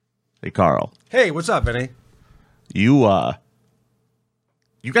Hey, Carl. Hey, what's up, Vinny? You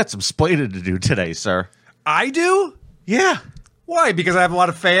got some splaining to do today, sir. I do? Yeah. Why? Because I have a lot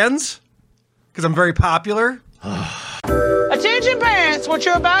of fans? Because I'm very popular? Attention parents, what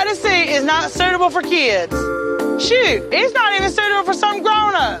you're about to see is not suitable for kids. Shoot, it's not even suitable for some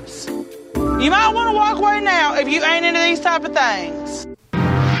grown-ups. You might want to walk away now if you ain't into these type of things.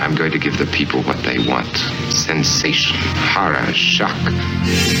 I'm going to give the people what they want. Sensation, horror, shock.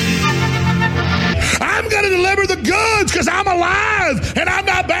 I'm going to deliver the goods because I'm alive and I'm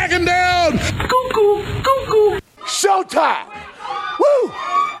not backing down. Cuckoo, cuckoo. Showtime. Woo!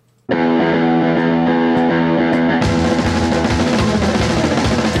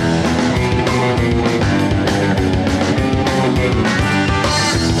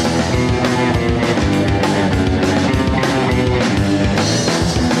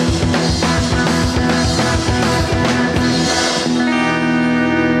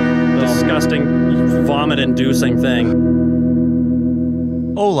 Disgusting, vomit-inducing thing.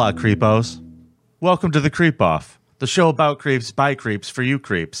 Hola, creepos. Welcome to the Creep Off, the show about creeps by creeps for you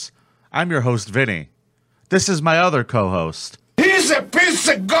creeps. I'm your host, Vinny. This is my other co-host. He's a piece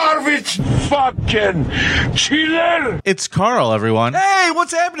of garbage. Fucking chiller. It's Carl, everyone. Hey,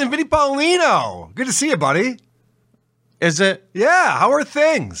 what's happening, Vinny Paulino? Good to see you, buddy. Is it? Yeah, how are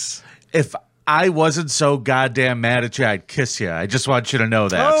things? If I wasn't so goddamn mad at you, I'd kiss you. I just want you to know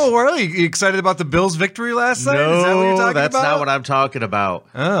that. Oh, really? You excited about the Bills' victory last night? Is that what you're talking that's about? not what I'm talking about.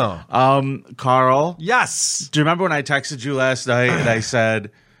 Oh. Carl? Yes. Do you remember when I texted you last night and I said,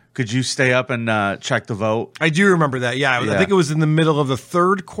 could you stay up and check the vote? I do remember that, yeah. I think it was in the middle of the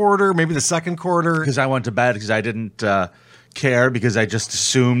third quarter, maybe the second quarter. Because I went to bed because I didn't care because I just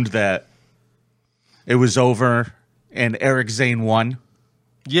assumed that it was over and Eric Zane won.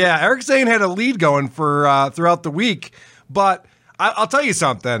 Yeah, Eric Zane had a lead going for throughout the week, but I'll tell you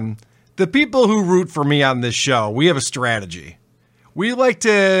something. The people who root for me on this show, we have a strategy. We like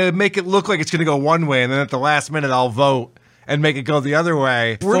to make it look like it's going to go one way, and then at the last minute I'll vote and make it go the other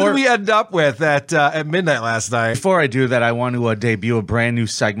way. Where did we end up with at midnight last night? Before I do that, I want to debut a brand new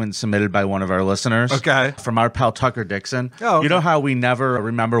segment submitted by one of our listeners. Okay. From our pal Tucker Dixon. Oh, okay. You know how we never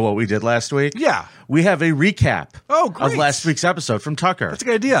remember what we did last week? Yeah. We have a recap of last week's episode from Tucker. That's a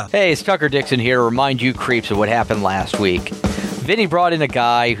good idea. Hey, it's Tucker Dixon here to remind you creeps of what happened last week. Vinny brought in a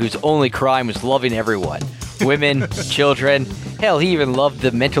guy whose only crime was loving everyone. Women, children, hell, he even loved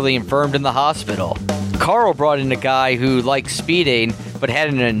the mentally infirmed in the hospital. Carl brought in a guy who liked speeding but had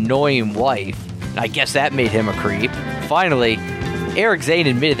an annoying wife. I guess that made him a creep. Finally, Eric Zane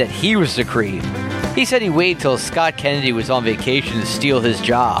admitted that he was the creep. He said he waited till Scott Kennedy was on vacation to steal his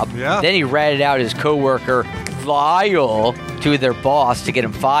job. Yeah. Then he ratted out his coworker, Lyle, to their boss to get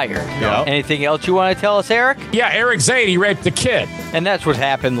him fired. Yeah. Anything else you want to tell us, Eric? Yeah, Eric Zane, he raped the kid. And that's what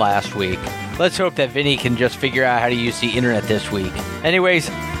happened last week. Let's hope that Vinny can just figure out how to use the internet this week. Anyways,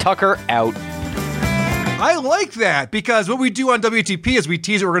 Tucker out. I like that because what we do on WTP is we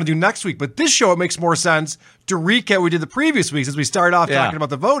tease what we're going to do next week. But this show, it makes more sense to recap what we did the previous week as we start off talking about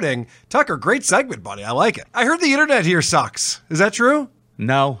the voting. Tucker, great segment, buddy. I like it. I heard the internet here sucks. Is that true?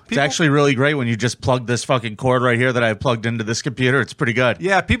 No, it's actually really great when you just plug this fucking cord right here that I plugged into this computer. It's pretty good.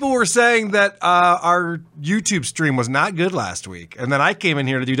 Yeah, people were saying that our YouTube stream was not good last week. And then I came in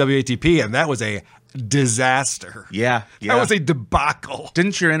here to do WATP, and that was a disaster. Yeah. That was a debacle.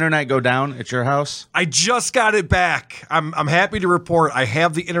 Didn't your internet go down at your house? I just got it back. I'm happy to report I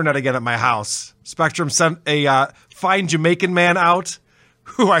have the internet again at my house. Spectrum sent a fine Jamaican man out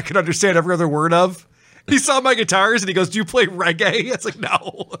who I could understand every other word of. He saw my guitars and he goes, "Do you play reggae?" It's like,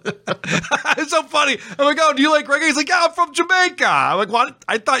 no. It's so funny. I'm like, "Oh, do you like reggae?" He's like, "Yeah, I'm from Jamaica." I'm like, "What?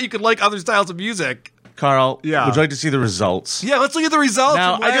 I thought you could like other styles of music." Carl, Yeah. would you like to see the results? Yeah, let's look at the results.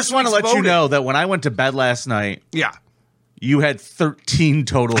 Now, of I last just want to week's let you voting. know that when I went to bed last night, Yeah. you had 13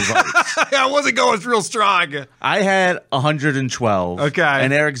 total votes. I wasn't going real strong. I had 112. Okay.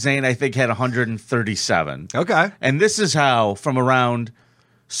 And Eric Zane, I think, had 137. Okay. And this is how, from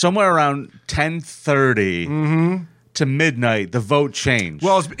somewhere around 10:30 to midnight, the vote changed.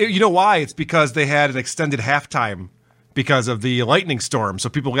 Well, you know why? It's because they had an extended halftime because of the lightning storm. So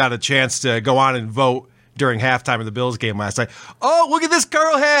people got a chance to go on and vote during halftime of the Bills game last night. Oh, look at this.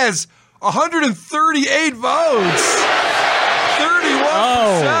 Carl has 138 votes. 31%.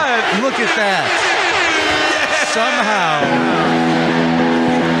 Oh, look at that.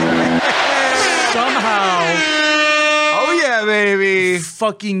 Somehow, Oh, yeah, baby.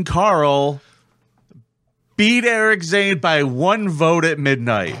 fucking Carl beat Eric Zane by one vote at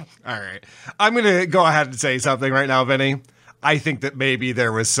midnight. All right. I'm going to go ahead and say something right now, Vinny. I think that maybe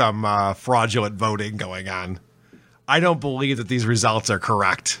there was some fraudulent voting going on. I don't believe that these results are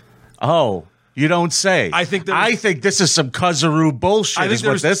correct. Oh, you don't say. I think this is some Cuzaroo bullshit is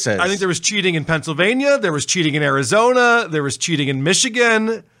what this is. I think there was cheating in Pennsylvania. There was cheating in Arizona. There was cheating in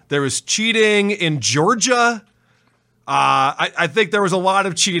Michigan. There was cheating in Georgia. I think there was a lot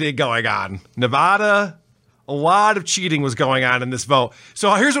of cheating going on. Nevada, a lot of cheating was going on in this vote.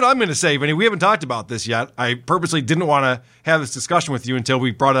 So here's what I'm going to say, Vinny. We haven't talked about this yet. I purposely didn't want to have this discussion with you until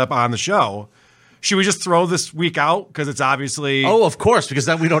we brought it up on the show. Should we just throw this week out? Because it's obviously... Oh, of course, because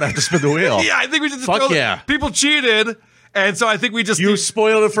then we don't have to spin the wheel. Yeah, I think we should just Fuck yeah. People cheated, and so I think we just... You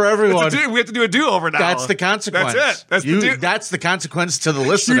spoiled it for everyone. We have to do a do-over now. That's the consequence. That's it. That's the consequence to the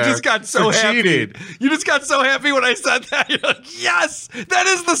listener. You just got so happy. Cheated. You just got so happy when I said that. You're like, yes, that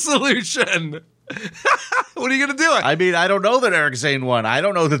is the solution. What are you going to do? I mean, I don't know that Eric Zane won. I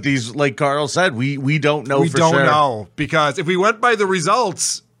don't know that these, like Carl said, we don't know for sure. We don't know, because if we went by the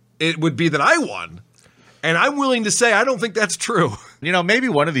results, it would be that I won. And I'm willing to say I don't think that's true. You know, maybe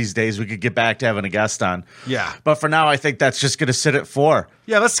one of these days we could get back to having a guest on. Yeah. But for now, I think that's just going to sit at 4.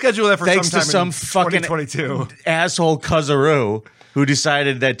 Yeah, let's schedule that for Thanks to sometime some in fucking 2022. asshole Cuzaroo who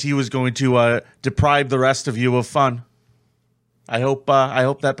decided that he was going to deprive the rest of you of fun. I hope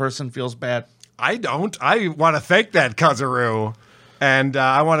that person feels bad. I don't. I want to thank that Cuzaroo. And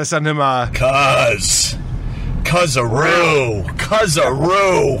I want to send him a... Cuzaroo.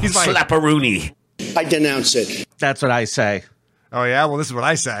 He's my... Slapperoonie. I denounce it. That's what I say. Oh, yeah? Well, this is what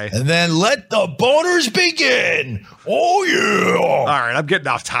I say. And then let the boners begin. Oh, yeah. All right, I'm getting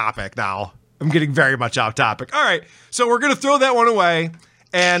off topic now. I'm getting very much off topic. All right, so we're going to throw that one away.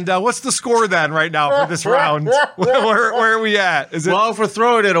 And what's the score then right now for this round? Where are we at? Is it? Well, if we're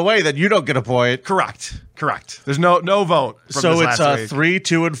throwing it away, then you don't get a point. Correct. There's no vote. So it's 3,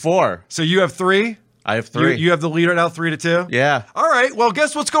 2, and 4. So you have 3? I have 3. You have the lead right now, 3-2? Yeah. All right. Well,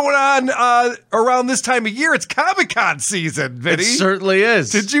 guess what's going on around this time of year? It's Comic-Con season, Vinny. It certainly is.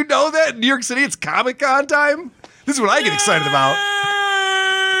 Did you know that in New York City it's Comic-Con time? This is what I get excited about.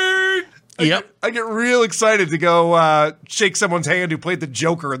 Yep. I get real excited to go shake someone's hand who played the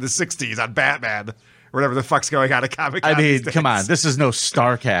Joker in the 60s on Batman. Or whatever the fuck's going on at Comic-Con. I mean, come on. This is no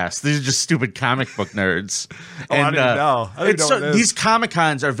StarCast. These are just stupid comic book nerds. I didn't know. I didn't know what it is. These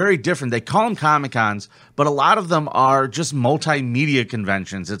Comic-Cons are very different. They call them Comic-Cons, but a lot of them are just multimedia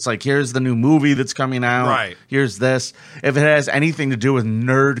conventions. It's like, here's the new movie that's coming out. Right. Here's this. If it has anything to do with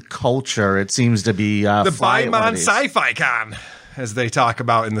nerd culture, it seems to be the fly at one of Baimon these. Sci-Fi Con, as they talk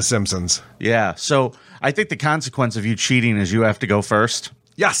about in The Simpsons. Yeah. So I think the consequence of you cheating is you have to go first.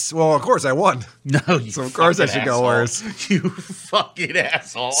 Yes. Well, of course I won. No, you So of course I should go asshole. worse. You fucking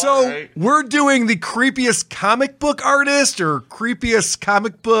asshole. So All right. we're doing the creepiest comic book artist or creepiest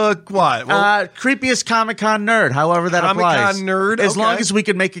comic book what? Well, creepiest Comic-Con nerd, however that applies. Comic-Con nerd, As long okay. as we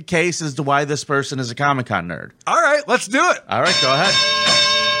can make a case as to why this person is a Comic-Con nerd. all right, let's do it. All right, go ahead.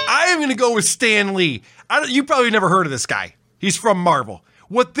 I am going to go with Stan Lee. You probably never heard of this guy. He's from Marvel.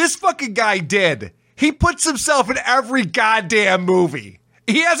 What this fucking guy did, he puts himself in every goddamn movie.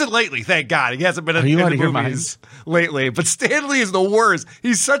 He hasn't lately, thank God. He hasn't been in you out the of your movies lately. But Stan Lee is the worst.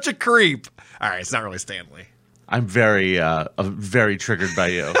 He's such a creep. All right, it's not really Stan Lee. I'm very triggered by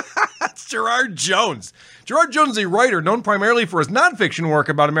you. That's Gerard Jones. Gerard Jones is a writer known primarily for his nonfiction work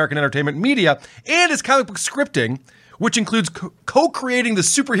about American entertainment media and his comic book scripting, which includes co-creating the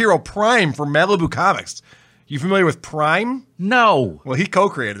superhero Prime for Malibu Comics. You familiar with Prime? No. Well, he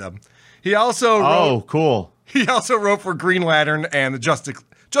co-created them. He also wrote... Oh, cool. He also wrote for Green Lantern and the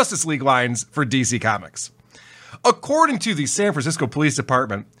Justice League lines for DC Comics. According to the San Francisco Police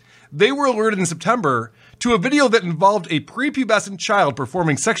Department, they were alerted in September to a video that involved a prepubescent child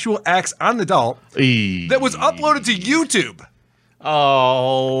performing sexual acts on an adult that was uploaded to YouTube.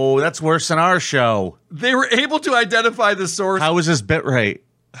 Oh, that's worse than our show. They were able to identify the source. How is this bit rate?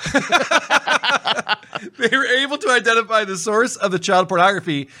 They were able to identify the source of the child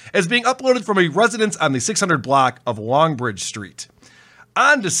pornography as being uploaded from a residence on the 600 block of Longbridge Street.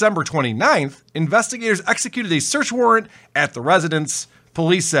 On December 29th, investigators executed a search warrant at the residence,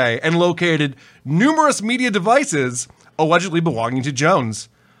 police say, and located numerous media devices allegedly belonging to Jones,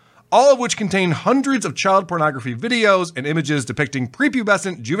 all of which contain hundreds of child pornography videos and images depicting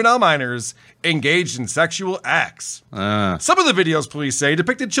prepubescent juvenile minors engaged in sexual acts. Some of the videos, police say,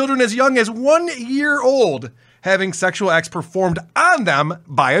 depicted children as young as 1 year old having sexual acts performed on them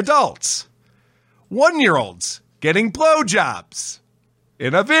by adults. 1-year-olds getting blowjobs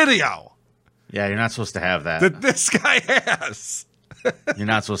in a video Yeah, you're not supposed to have that. that this guy has. You're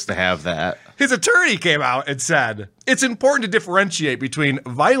not supposed to have that. His attorney came out and said, it's important to differentiate between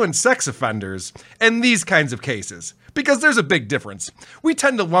violent sex offenders and these kinds of cases, because there's a big difference. We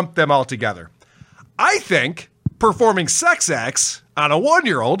tend to lump them all together. I think performing sex acts on a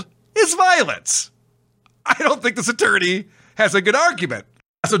 1-year-old is violence. I don't think this attorney has a good argument.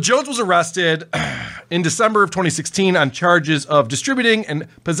 So Jones was arrested in December of 2016 on charges of distributing and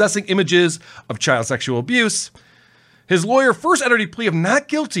possessing images of child sexual abuse. His lawyer first entered a plea of not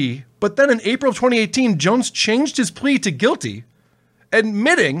guilty, but then in April of 2018, Jones changed his plea to guilty,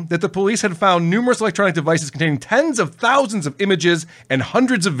 admitting that the police had found numerous electronic devices containing tens of thousands of images and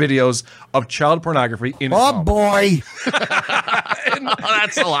hundreds of videos of child pornography in his home. Boy.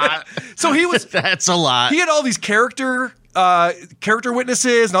 That's a lot. So he was... That's a lot. He had all these character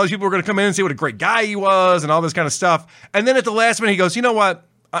witnesses, and all these people were going to come in and say what a great guy he was and all this kind of stuff. And then at the last minute, he goes, you know what?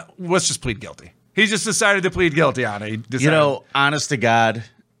 Let's just plead guilty. He just decided to plead guilty on it. Honest to God,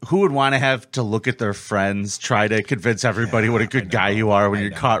 who would want to have to look at their friends, try to convince everybody what a good guy you are when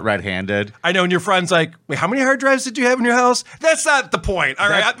you're caught red-handed? I know, and your friend's like, wait, how many hard drives did you have in your house? That's not the point, all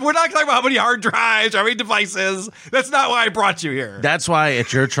right? We're not talking about how many hard drives or how many devices. That's not why I brought you here. That's why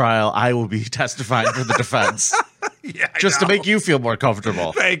at your trial, I will be testifying for the defense. Just to make you feel more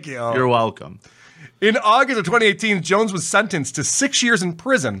comfortable. Thank you. You're welcome. In August of 2018, Jones was sentenced to 6 years in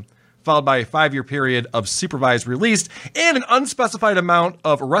prison, followed by a 5-year period of supervised release and an unspecified amount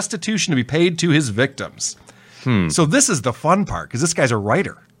of restitution to be paid to his victims. So this is the fun part, because this guy's a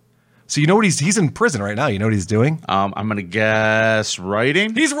writer. So you know what he's in prison right now. You know what he's doing? I'm going to guess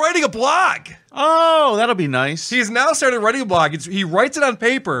writing? He's writing a blog. Oh, that'll be nice. He's now started writing a blog. He writes it on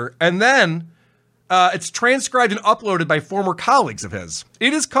paper, and then it's transcribed and uploaded by former colleagues of his.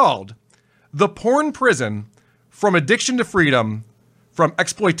 It is called The Porn Prison, From Addiction to Freedom, From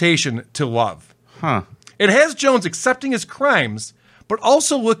Exploitation to Love. It has Jones accepting his crimes, but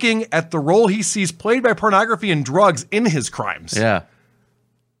also looking at the role he sees played by pornography and drugs in his crimes. Yeah.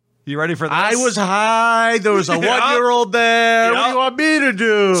 You ready for this? I was high. There was a 1-year-old there. What do you want me to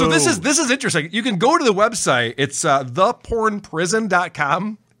do? So this is interesting. You can go to the website. It's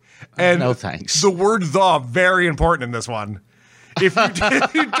thepornprison.com. And no thanks. The word "the" very important in this one. If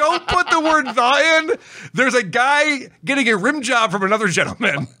you don't put the word "the" in, there's a guy getting a rim job from another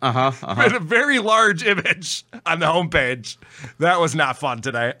gentleman. With a very large image on the homepage. That was not fun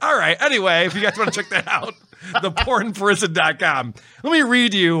today. All right. Anyway, if you guys want to check that out, thepornprison.com. Let me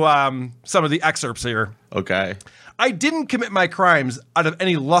read you some of the excerpts here. Okay. I didn't commit my crimes out of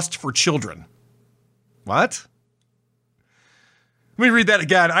any lust for children. What? Let me read that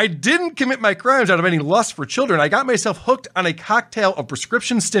again. I didn't commit my crimes out of any lust for children. I got myself hooked on a cocktail of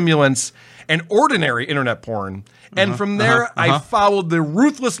prescription stimulants and ordinary internet porn. And from there, I followed the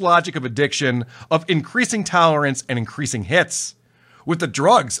ruthless logic of addiction, of increasing tolerance and increasing hits. With the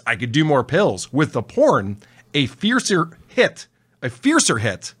drugs, I could do more pills. With the porn, a fiercer hit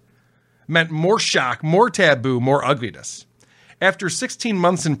meant more shock, more taboo, more ugliness. After 16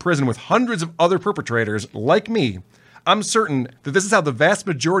 months in prison with hundreds of other perpetrators like me, I'm certain that this is how the vast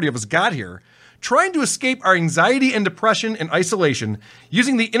majority of us got here, trying to escape our anxiety and depression and isolation,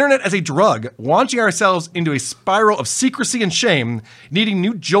 using the internet as a drug, launching ourselves into a spiral of secrecy and shame, needing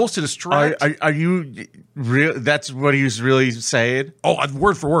new jolts to distract. Are you real? That's what he's really saying? Oh,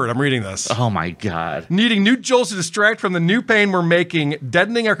 word for word, I'm reading this. Oh my God. Needing new jolts to distract from the new pain we're making,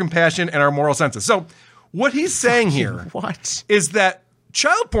 deadening our compassion and our moral senses. So what he's saying here is that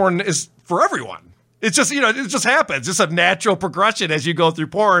child porn is for everyone. It's just, it just happens. It's a natural progression as you go through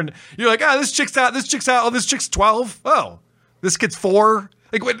porn. You're like, this chick's out, oh, this chick's 12. Oh, this kid's 4.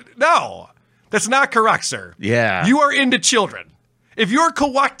 Like, wait, no, that's not correct, sir. Yeah. You are into children. If you're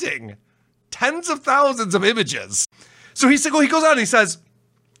collecting tens of thousands of images. So he goes on and he says,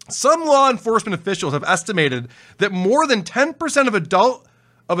 some law enforcement officials have estimated that more than 10%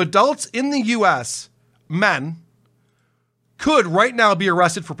 of adults in the U.S., men, could right now be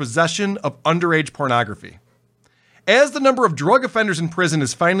arrested for possession of underage pornography. As the number of drug offenders in prison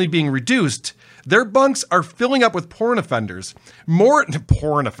is finally being reduced, their bunks are filling up with porn offenders. More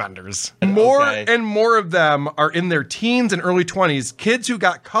and more of them are in their teens and early 20s, kids who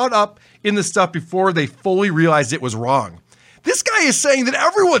got caught up in the stuff before they fully realized it was wrong. This guy is saying that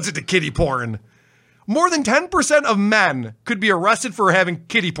everyone's into kiddie porn. More than 10% of men could be arrested for having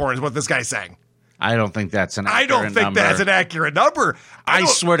kiddie porn is what this guy's saying. I don't think that's an accurate number. I don't think that's an accurate number. I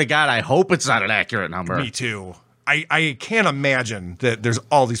swear to God, I hope it's not an accurate number. Me too. I can't imagine that there's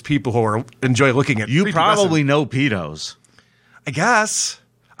all these people who enjoy looking at. You probably know pedos. I guess.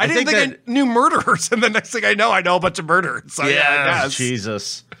 I didn't think I knew murderers, and the next thing I know a bunch of murderers. So yeah, I guess.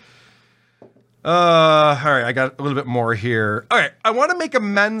 Jesus. All right, I got a little bit more here. All right, I want to make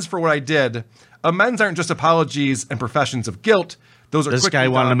amends for what I did. Amends aren't just apologies and professions of guilt. Those are. This guy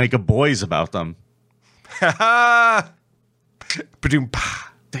wanted to make a boys about them. Thank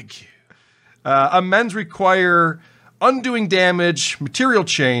you. Amends require undoing damage, material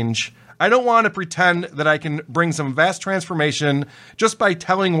change. I don't want to pretend that I can bring some vast transformation just by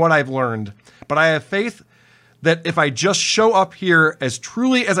telling what I've learned. But I have faith that if I just show up here as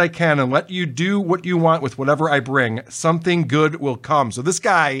truly as I can and let you do what you want with whatever I bring, something good will come. So this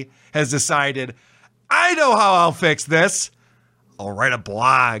guy has decided, I know how I'll fix this. I'll write a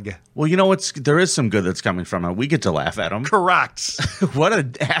blog. Well, you know there is some good that's coming from it. We get to laugh at him. Correct. What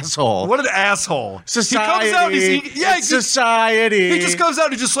an asshole. What an asshole. Society. He comes out, society. He just comes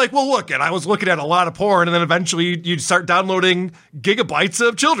out and just like, well, look, and I was looking at a lot of porn, and then eventually you'd start downloading gigabytes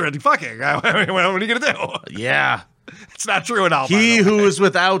of children fucking. What are you going to do? Yeah. It's not true at all. He who is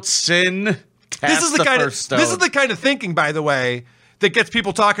without sin this is the kind of thinking, by the way, that gets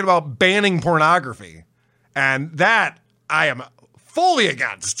people talking about banning pornography. And that I am fully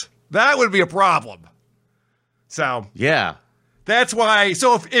against. That would be a problem. So yeah, that's why.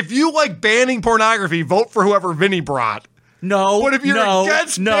 So if you like banning pornography, vote for whoever Vinny brought. No, but if you're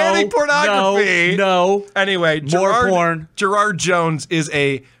against banning pornography, no. Anyway, more porn. Gerard Jones is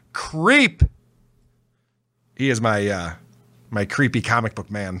a creep. He is my creepy comic book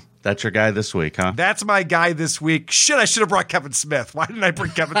man. That's your guy this week, huh? That's my guy this week. Shit, I should have brought Kevin Smith. Why didn't I bring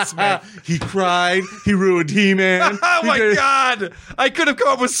Kevin Smith? He cried. He ruined He-Man. Oh, my God. I could have come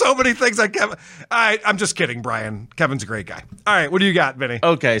up with so many things on Kevin. I'm just kidding, Brian. Kevin's a great guy. All right, what do you got, Vinny?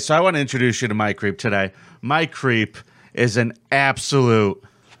 Okay, so I want to introduce you to my creep today. My creep is an absolute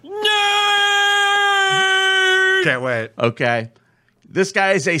nerd. Can't wait. Okay. This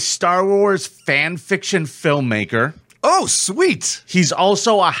guy is a Star Wars fan fiction filmmaker. Oh, sweet. He's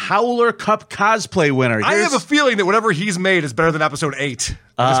also a Howler Cup cosplay winner. I have a feeling that whatever he's made is better than episode 8.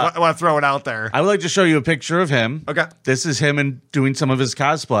 I want to throw it out there. I would like to show you a picture of him. Okay. This is him doing some of his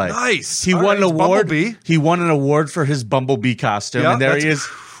cosplay. Nice. He won an award. Bumblebee. He won an award for his Bumblebee costume. Yeah, and there he is.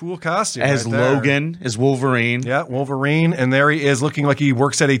 Cool costume. As right there. Logan, as Wolverine. Yeah, Wolverine. And there he is looking like he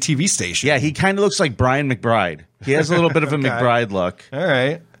works at a TV station. Yeah, he kind of looks like Brian McBride. He has a little bit of a Okay. McBride look. All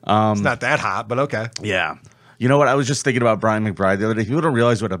right. It's not that hot, but okay. Yeah. You know what? I was just thinking about Brian McBride the other day. People don't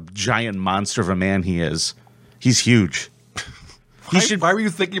realize what a giant monster of a man he is. He's huge. Why were you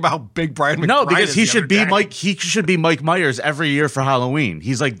thinking about how big Brian McBride is? No, because he the should other be day? Mike. He should be Mike Myers every year for Halloween.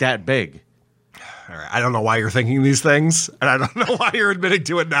 He's like that big. All right. I don't know why you're thinking these things, and I don't know why you're admitting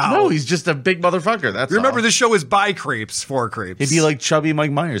to it now. No, he's just a big motherfucker. That's Remember, all. this show is by creeps for creeps. He'd be like chubby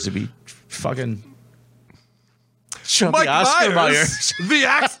Mike Myers. It'd be fucking chubby Mike Oscar Myers.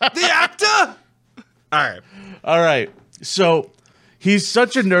 the actor. All right. So he's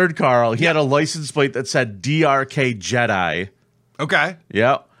such a nerd, Carl. He had a license plate that said DRK Jedi. Okay.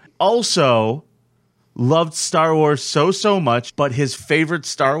 Yeah. Also loved Star Wars so much, but his favorite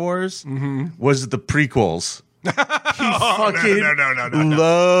Star Wars was the prequels. He fucking no.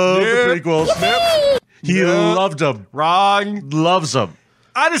 loved the prequels. He loved them. Wrong. Loves them.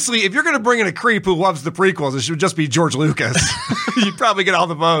 Honestly, if you're going to bring in a creep who loves the prequels, it should just be George Lucas. You'd probably get all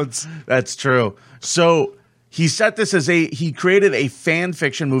the votes. That's true. So he set this as he created a fan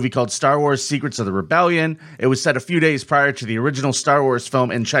fiction movie called Star Wars Secrets of the Rebellion. It was set a few days prior to the original Star Wars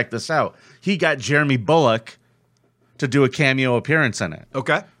film. And check this out. He got Jeremy Bulloch to do a cameo appearance in it.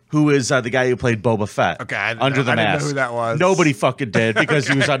 Okay. Who is the guy who played Boba Fett. Okay. Under the I didn't mask. know who that was. Nobody fucking did because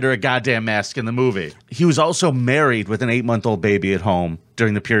he was under a goddamn mask in the movie. He was also married with an 8-month-old baby at home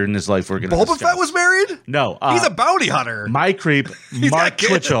during the period in his life we're going to discuss. Boba Fett was married? No. He's a bounty hunter. My creep, Mark got kids.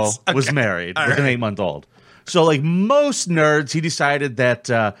 Twitchell, was Okay. married All with an right. 8-month-old. So like most nerds, he decided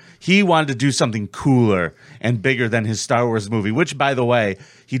that he wanted to do something cooler and bigger than his Star Wars movie, which, by the way,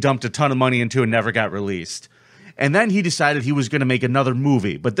 he dumped a ton of money into and never got released. And then he decided he was going to make another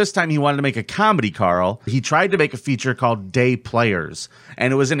movie, but this time he wanted to make a comedy, Carl. He tried to make a feature called Day Players,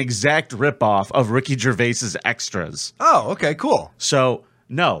 and it was an exact ripoff of Ricky Gervais's Extras. Oh, okay, cool. So,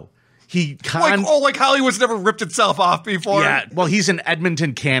 no. He like Hollywood's never ripped itself off before? Yeah, well, he's in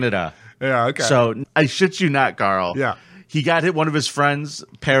Edmonton, Canada. Yeah, okay. So, I shit you not, Carl. Yeah. He got one of his friends'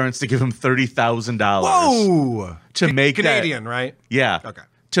 parents to give him $30,000. Whoa! To make Canadian, right? Yeah. Okay.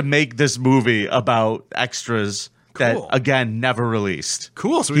 To make this movie about extras that, Cool. again, never released.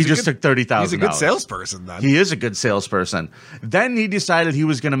 Cool. So he just took $30,000. He's a good salesperson, then. He is a good salesperson. Then he decided he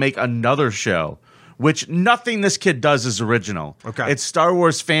was going to make another show, which nothing this kid does is original. Okay. It's Star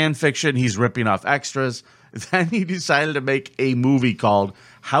Wars fan fiction. He's ripping off extras. Then he decided to make a movie called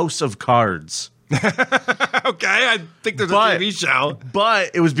House of Cards. Okay, I think there's a TV show.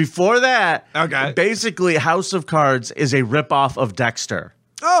 But it was before that. Okay. Basically, House of Cards is a ripoff of Dexter.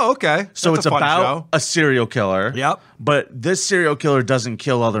 Oh, okay. So That's it's a fun about show. a serial killer. Yep. But this serial killer doesn't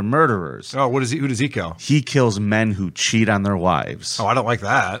kill other murderers. Oh, who does he kill? He kills men who cheat on their wives. Oh, I don't like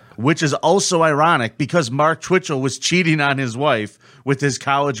that. Which is also ironic because Mark Twitchell was cheating on his wife with his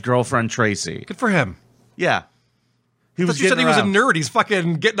college girlfriend, Tracy. Good for him. Yeah. He You said he was a nerd. He's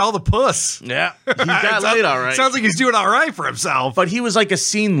fucking getting all the puss. Yeah. He got laid all right. Sounds like he's doing all right for himself. But he was like a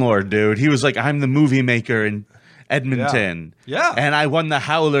scene lord, dude. He was like, I'm the movie maker in Edmonton. Yeah. And I won the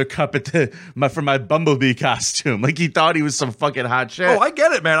Howler Cup for my Bumblebee costume. Like, he thought he was some fucking hot shit. Oh, I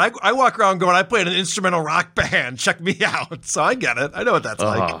get it, man. I walk around going, I play in an instrumental rock band. Check me out. So I get it. I know what that's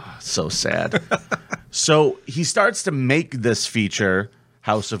like. Oh, so sad. So he starts to make this feature,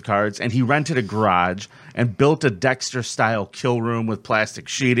 House of Cards, and he rented a garage and built a Dexter-style kill room with plastic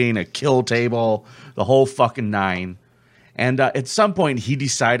sheeting, a kill table, the whole fucking nine. And at some point, he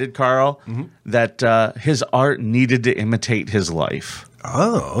decided, Carl, that his art needed to imitate his life.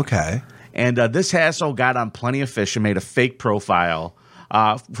 Oh, okay. And this asshole got on Plenty of Fish and made a fake profile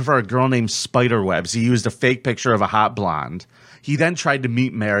for a girl named Spiderwebs. He used a fake picture of a hot blonde. He then tried to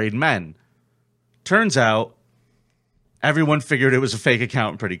meet married men. Turns out, everyone figured it was a fake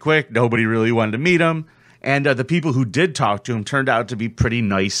account pretty quick. Nobody really wanted to meet him. And the people who did talk to him turned out to be pretty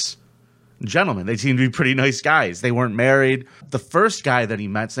nice gentlemen. They seemed to be pretty nice guys. They weren't married. The first guy that he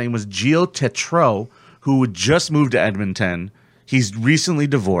met's name was Gilles Tetreault, who had just moved to Edmonton. He's recently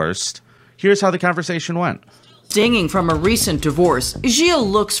divorced. Here's how the conversation went. Stinging from a recent divorce, Gilles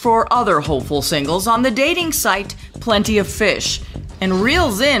looks for other hopeful singles on the dating site Plenty of Fish and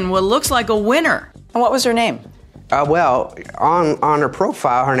reels in what looks like a winner. And what was her name? Well, on her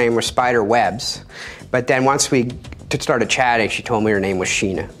profile, her name was Spiderwebs. But then once we started chatting, she told me her name was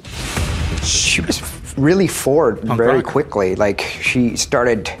Sheena. She was really forward very quickly. Like, she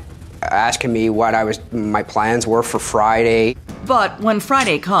started asking me what my plans were for Friday. But when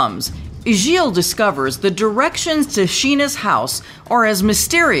Friday comes, Gilles discovers the directions to Sheena's house are as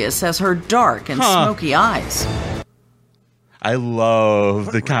mysterious as her dark and smoky eyes. I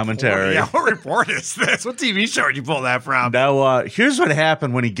love the commentary. Yeah, what report is this? What TV show did you pull that from? Now, here's what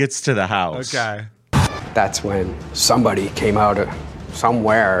happened when he gets to the house. Okay. That's when somebody came out of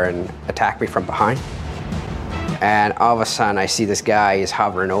somewhere and attacked me from behind. And all of a sudden, I see this guy, he's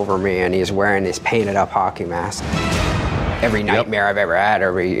hovering over me, and he's wearing this painted-up hockey mask. Every nightmare I've ever had,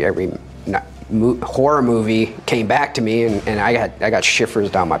 every horror movie came back to me, and I got shivers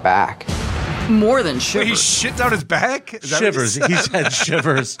down my back. More than Wait, shivers. he shit down his back? Is that Shivers. what He said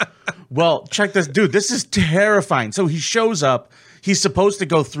shivers. Well, check this. Dude, this is terrifying. So he shows up. He's supposed to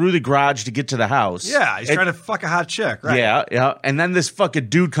go through the garage to get to the house. Yeah, he's trying to fuck a hot chick, right? Yeah. And then this fucking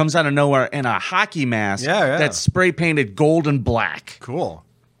dude comes out of nowhere in a hockey mask that's spray painted gold and black. Cool.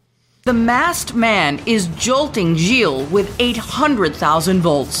 The masked man is jolting Gilles with 800,000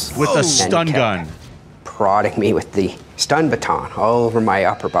 volts. With a stun gun. Prodding me with the stun baton all over my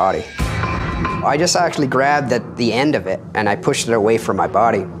upper body. I just actually grabbed at the end of it and I pushed it away from my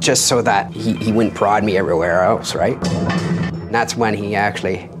body just so that he wouldn't prod me everywhere else, right? And that's when he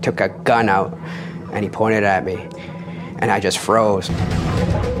actually took a gun out and he pointed at me and I just froze.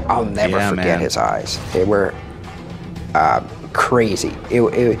 I'll never forget his eyes. They were crazy.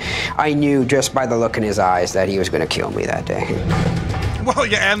 I knew just by the look in his eyes that he was going to kill me that day. Well,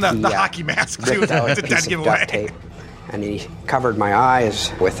 yeah, and the hockey mask, too. Ripped out It's a a piece dead of giveaway. duct tape, and he covered my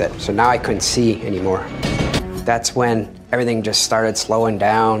eyes with it, so now I couldn't see anymore. That's when everything just started slowing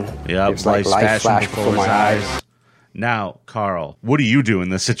down. Yeah, it was like light flashed before my eyes. Now, Carl, what do you do in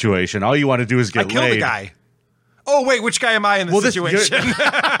this situation? All you want to do is get I killed laid. the guy. Oh, wait, which guy am I in this situation?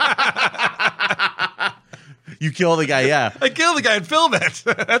 You kill the guy, yeah. I kill the guy and film it.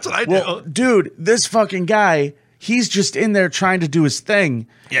 That's what I do. Well, dude, this fucking guy, he's just in there trying to do his thing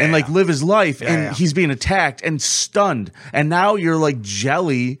and like live his life, and he's being attacked and stunned. And now you're like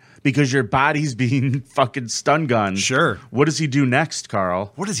jelly because your body's being fucking stun gunned. Sure. What does he do next,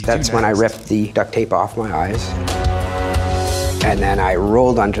 Carl? What does he That's do when I next? ripped the duct tape off my eyes. And then I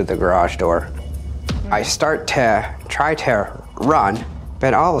rolled under the garage door. I start to try to run,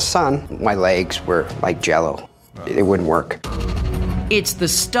 but all of a sudden, my legs were like jello. It wouldn't work. It's the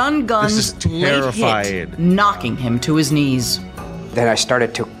stun gun's late terrifying. hit, knocking him to his knees. Then I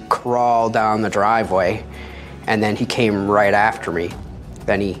started to crawl down the driveway, and then he came right after me.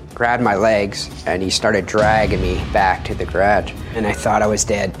 Then he grabbed my legs, and he started dragging me back to the garage. And I thought I was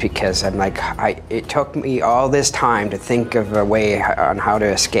dead because I'm like, it took me all this time to think of a way on how to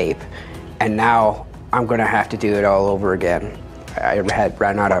escape, and now I'm gonna have to do it all over again. I had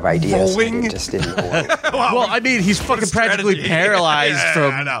run out of ideas. Rolling? I just didn't know what. Well, I mean, he's fucking practically Strategy. paralyzed I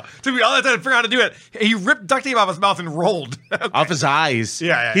from know. Took me all that time to figure out how to do it. He ripped duct tape off his mouth and rolled. Okay. off his eyes.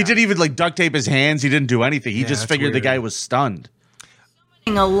 Yeah. He didn't even like duct tape his hands. He didn't do anything. He just that's figured the weird. guy was stunned.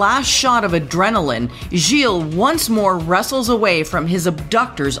 A last shot of adrenaline, Gilles once more wrestles away from his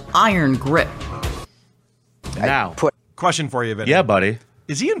abductor's iron grip. Now, Question for you, Vinny. yeah, buddy.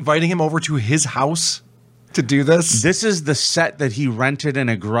 Is he inviting him over to his house to do this? This is the set that he rented in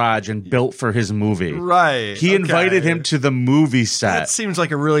a garage and built for his movie. Right. He invited him to the movie set. That seems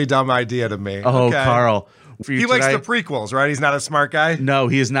like a really dumb idea to me. Oh, Okay. Carl. For you He likes today- the prequels, right? He's not a smart guy? No,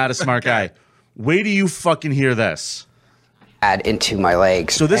 he is not a smart guy. Wait till you fucking hear this. Add into my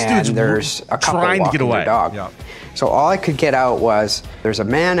legs. So this and dude's there's a couple trying to walking get away. their dog. Yeah. So all I could get out was, there's a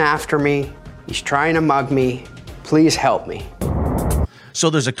man after me. He's trying to mug me. Please help me. So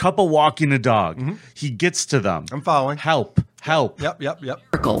there's a couple walking a dog. He gets to them. I'm following. Help. Help. Yep.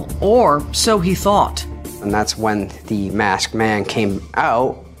 Or so he thought. And that's when the masked man came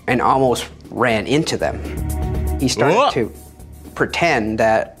out and almost ran into them. He started Whoa. to pretend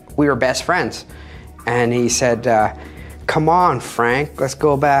that we were best friends. And he said, come on, Frank, let's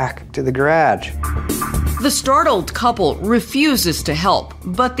go back to the garage. The startled couple refuses to help,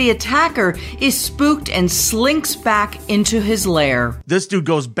 but the attacker is spooked and slinks back into his lair. This dude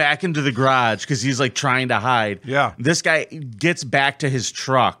goes back into the garage because he's like trying to hide. Yeah. This guy gets back to his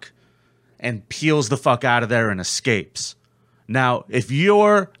truck and peels the fuck out of there and escapes. Now, if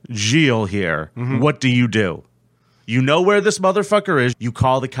you're Gilles here, what do? You know where this motherfucker is. You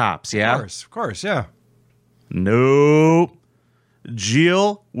call the cops, yeah? Of course, yeah. Nope.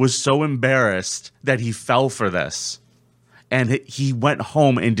 Gilles was so embarrassed that he fell for this. And he went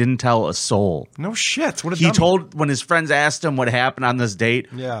home and didn't tell a soul. No shit. What a He dummy. told, when his friends asked him what happened on this date,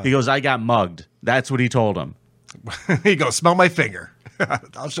 Yeah. he goes, I got mugged. That's what he told him. He goes, smell my finger.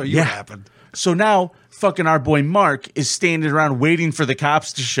 I'll show you Yeah. what happened. So now, fucking our boy Mark is standing around waiting for the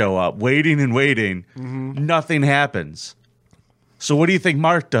cops to show up, waiting and waiting. Nothing happens. So what do you think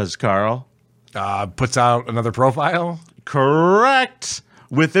Mark does, Carl? Puts out another profile. Correct.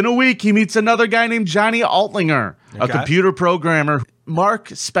 Within a week, he meets another guy named Johnny Altlinger, a Okay. computer programmer. Mark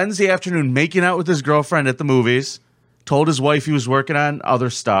spends the afternoon making out with his girlfriend at the movies, told his wife he was working on other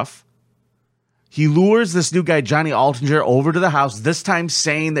stuff. He lures this new guy, Johnny Altinger, over to the house, this time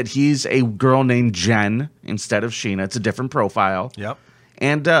saying that he's a girl named Jen instead of Sheena. It's a different profile. Yep.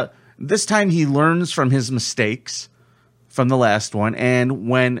 And this time he learns from his mistakes from the last one. And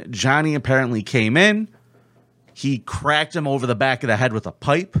when Johnny apparently came in, he cracked him over the back of the head with a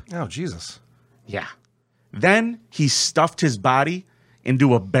pipe. Oh, Jesus. Yeah. Then he stuffed his body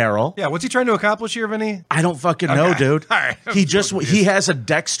into a barrel. Yeah, what's he trying to accomplish here, Vinny? I don't fucking know, Okay. dude. All right. He has a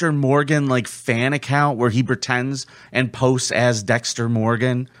Dexter Morgan like fan account where he pretends and posts as Dexter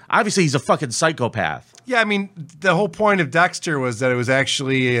Morgan. Obviously, he's a fucking psychopath. Yeah, I mean, the whole point of Dexter was that it was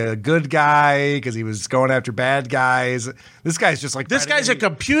actually a good guy because he was going after bad guys. This guy's just like... This fighting guy's a any-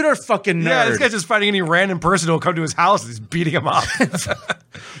 computer fucking nerd. Yeah, this guy's just fighting any random person who'll come to his house and he's beating him up.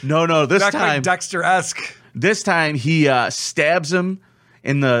 No, this Not time... like Dexter-esque. This time he stabs him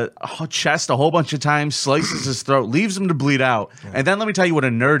in the chest a whole bunch of times, slices his throat, leaves him to bleed out. And then let me tell you what a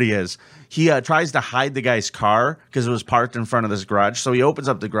nerd he is. He tries to hide the guy's car because it was parked in front of this garage. So he opens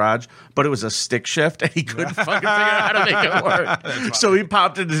up the garage, but it was a stick shift and he couldn't fucking figure out how to make it work. So he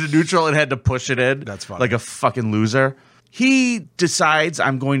popped it into neutral and had to push it in. That's funny. Like a fucking loser. He decides,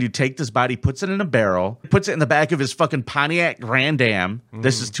 I'm going to take this body, puts it in a barrel, puts it in the back of his fucking Pontiac Grand Am.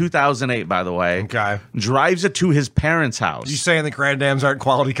 This is 2008, by the way. Okay. Drives it to his parents' house. You saying the Grand Dams aren't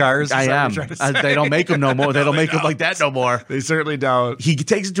quality cars? Is I that what am. you're trying to say? They don't make them no more. They don't make them don't. like that no more. They certainly don't. He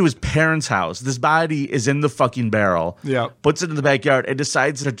takes it to his parents' house. This body is in the fucking barrel. Yeah. Puts it in the backyard and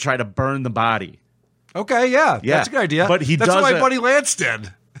decides to try to burn the body. Okay, yeah. Yeah. That's a good idea. But he That's does what my it- buddy Lance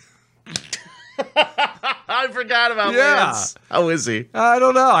did. I forgot about Yeah. Lance. How is he? I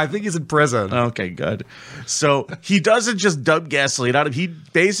don't know. I think he's in prison. Okay, good. So he doesn't just dump gasoline out of. He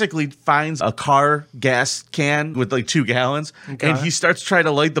basically finds a car gas can with like 2 gallons, and he starts trying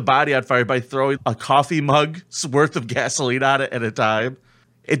to light the body on fire by throwing a coffee mug's worth of gasoline on it at a time.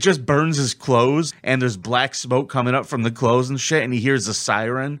 It just burns his clothes, and there's black smoke coming up from the clothes and shit, and he hears a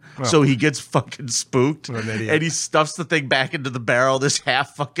siren, so he gets fucking spooked, What an idiot. and he stuffs the thing back into the barrel, this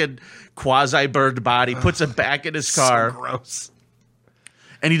half fucking quasi-burned body, puts it back in his car. So gross.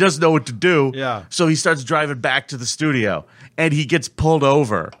 And he doesn't know what to do. Yeah. So he starts driving back to the studio, and he gets pulled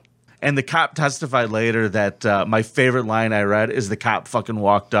over. And the cop testified later that my favorite line I read is the cop fucking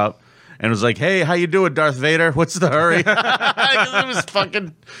walked up and was like, "Hey, how you doing, Darth Vader? What's the hurry?" It was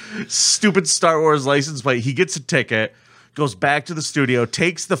fucking stupid Star Wars license plate. He gets a ticket, goes back to the studio,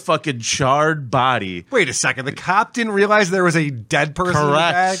 takes the fucking charred body. Wait a second. The cop didn't realize there was a dead person in the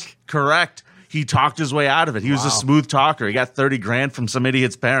bag? Correct. He talked his way out of it. He was a smooth talker. He got $30,000 from some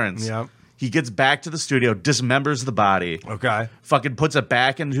idiot's parents. Yep. He gets back to the studio, dismembers the body. Okay. Fucking puts it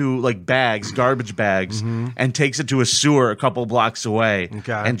back into like bags, garbage bags, and takes it to a sewer a couple blocks away.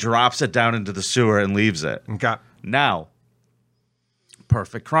 Okay. And drops it down into the sewer and leaves it. Okay. Now,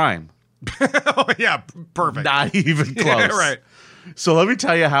 perfect crime. Oh, yeah, perfect. Not even close. Yeah, right. So let me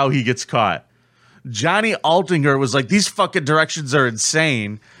tell you how he gets caught. Johnny Altinger was like, these fucking directions are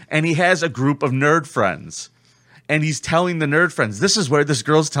insane. And he has a group of nerd friends. And he's telling the nerd friends, this is where this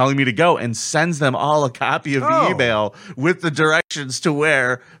girl's telling me to go, and sends them all a copy of the email with the directions to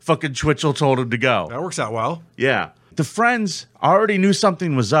where fucking Twitchell told him to go. That works out well. Yeah. The friends already knew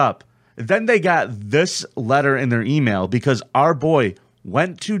something was up. Then they got this letter in their email because our boy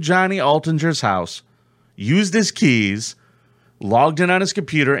went to Johnny Altinger's house, used his keys, logged in on his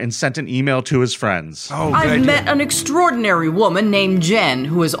computer, and sent an email to his friends. Oh, I've met an extraordinary woman named Jen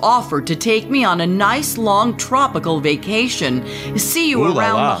who has offered to take me on a nice long tropical vacation. See you Ooh la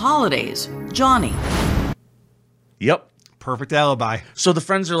around la. the holidays. Johnny. Yep. Perfect alibi. So the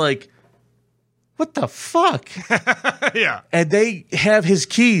friends are like, what the fuck? Yeah. And they have his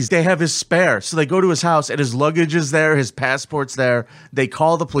keys. They have his spare. So they go to his house, and his luggage is there. His passport's there. They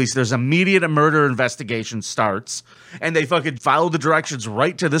call the police. There's immediate a murder investigation starts. And they fucking follow the directions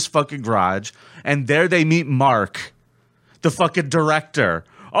right to this fucking garage. And there they meet Mark, the fucking director.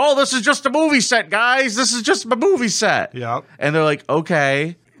 Oh, this is just a movie set, guys. This is just a movie set. Yep. And they're like,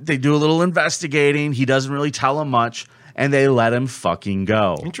 okay. They do a little investigating. He doesn't really tell them much. And they let him fucking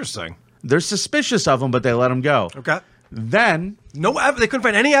go. Interesting. They're suspicious of him, but they let him go. Okay. Then, They couldn't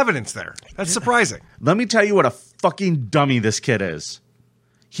find any evidence there. That's surprising. let me tell you what a fucking dummy this kid is.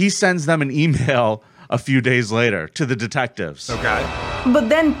 He sends them an email a few days later to the detectives. Okay. But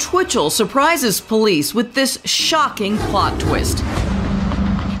then Twitchell surprises police with this shocking plot twist.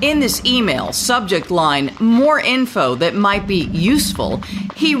 In this email, subject line, more info that might be useful,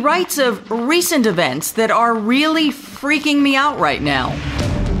 he writes of recent events that are really freaking me out right now.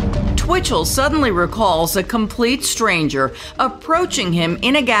 Twitchell suddenly recalls a complete stranger approaching him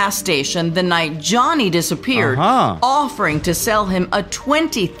in a gas station the night Johnny disappeared, offering to sell him a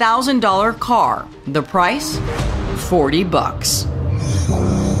 $20,000 car. The price?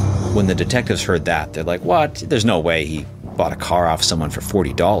 $40. When the detectives heard that, they're like, what? There's no way he bought a car off someone for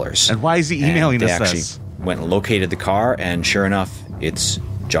 $40. And why is he emailing and us they actually this? went and located the car, and sure enough, it's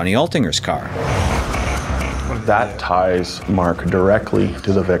Johnny Altinger's car. That ties Mark directly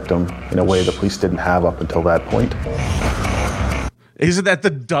to the victim in a way the police didn't have up until that point. Isn't that the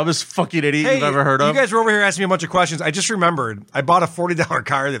dumbest fucking idiot you've ever heard of? You guys were over here asking me a bunch of questions. I just remembered I bought a $40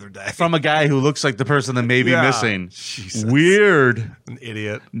 car the other day. From a guy who looks like the person that may be Yeah. missing. Jesus. Weird. An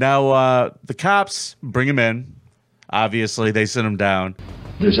idiot. Now, the cops bring him in. Obviously, they sit him down.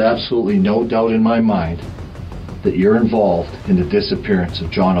 There's absolutely no doubt in my mind that you're involved in the disappearance of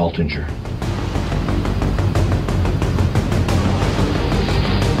John Altinger.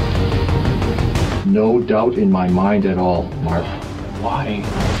 No doubt in my mind at all, Mark. Why?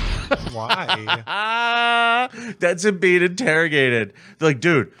 Why? That's him being interrogated. They're like,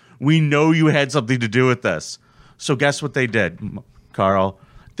 dude, we know you had something to do with this. So guess what they did, Carl?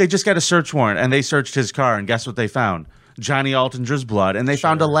 They just got a search warrant, and they searched his car, and guess what they found? Johnny Altinger's blood, and they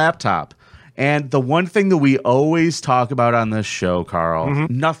found a laptop. And the one thing that we always talk about on this show, Carl,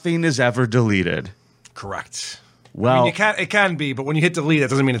 nothing is ever deleted. Correct. Well, it can be, but when you hit delete, that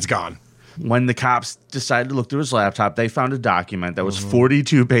doesn't mean it's gone. When the cops decided to look through his laptop, they found a document that was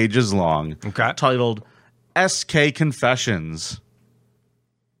 42 pages long, titled SK Confessions,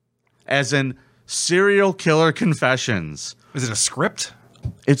 as in Serial Killer Confessions. Is it a script?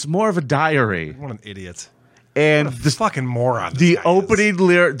 It's more of a diary. What an idiot. And what a fucking moron. The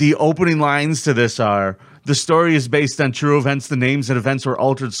opening lines to this are, the story is based on true events. The names and events were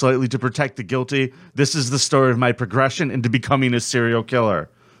altered slightly to protect the guilty. This is the story of my progression into becoming a serial killer.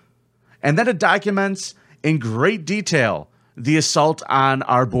 And then it documents in great detail the assault on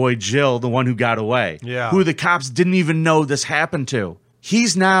our boy Jill, the one who got away, who the cops didn't even know this happened to.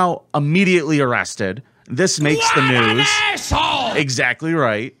 He's now immediately arrested. This makes the news. An asshole! Exactly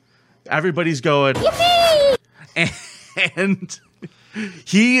right. Everybody's going, Yippee! And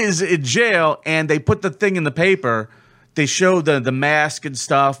he is in jail, and they put the thing in the paper. They show the mask and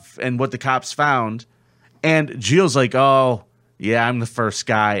stuff and what the cops found. And Jill's like, oh, yeah, I'm the first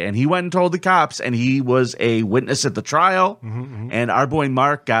guy. And he went and told the cops, and he was a witness at the trial. And our boy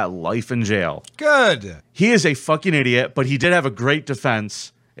Mark got life in jail. Good. He is a fucking idiot, but he did have a great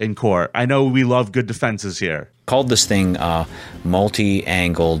defense. in court. I know we love good defenses here. Called this thing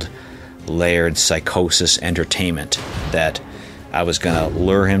multi-angled, layered psychosis entertainment, that I was going to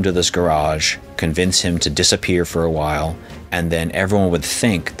lure him to this garage, convince him to disappear for a while, and then everyone would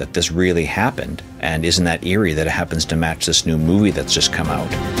think that this really happened. And isn't that eerie that it happens to match this new movie that's just come out?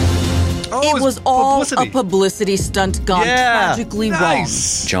 Oh, it was all a publicity stunt gone tragically wrong.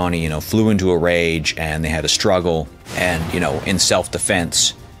 Johnny, flew into a rage, and they had a struggle, and, in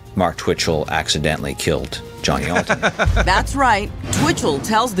self-defense, Mark Twitchell accidentally killed Johnny Alton. That's right. Twitchell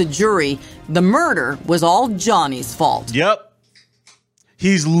tells the jury the murder was all Johnny's fault. Yep.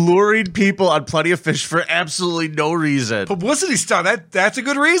 He's luring people on Plenty of Fish for absolutely no reason. Publicity stunt. That's a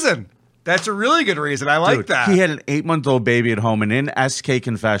good reason. That's a really good reason. I like that. He had an 8-month-old baby at home, and in SK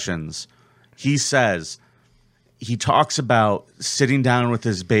Confessions, he says he talks about sitting down with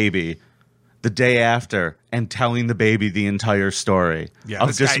his baby the day after and telling the baby the entire story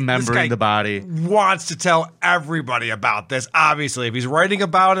of dismembering the body. Wants to tell everybody about this. Obviously, if he's writing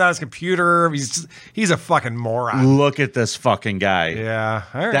about it on his computer, he's a fucking moron. Look at this fucking guy. Yeah,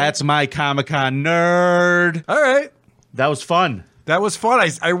 all right. That's my Comic-Con nerd. All right, that was fun. That was fun.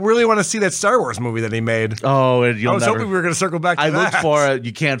 I really want to see that Star Wars movie that he made. Oh, I was hoping we were going to circle back to that. I looked for it.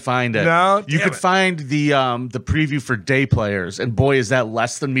 You can't find it. No, you could find the preview for Day Players, and boy, is that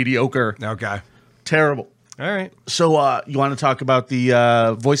less than mediocre. Okay, terrible. All right. So, you want to talk about the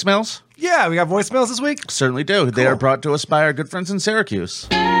voicemails? Yeah, we got voicemails this week. Certainly do. Cool. They are brought to us by our good friends in Syracuse.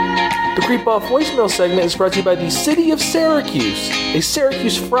 The Creep Off voicemail segment is brought to you by the city of Syracuse. A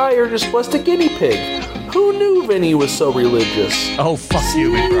Syracuse friar just blessed a guinea pig. Who knew Vinny was so religious? Oh, fuck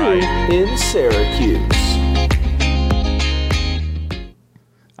you, McBride. In Syracuse.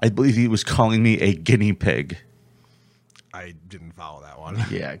 I believe he was calling me a guinea pig. I didn't follow that one.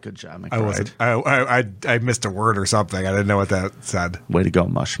 Yeah, good job, McBride. I missed a word or something. I didn't know what that said. Way to go,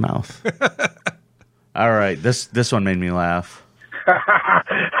 Mushmouth. All right, this one made me laugh.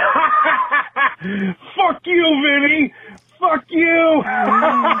 Fuck you, Vinny. Fuck you.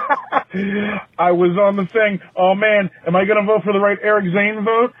 I was on the thing. Oh, man, am I going to vote for the right Eric Zane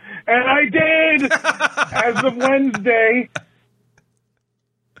vote? And I did. As of Wednesday,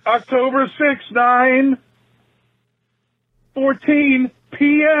 October 6th, 9:14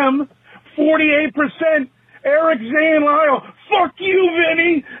 p.m., 48% Eric Zane Lyle. Fuck you,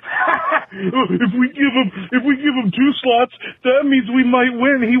 Vinny. If we give him 2 slots, that means we might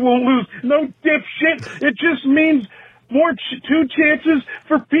win. He won't lose. No dipshit. It just means more 2 chances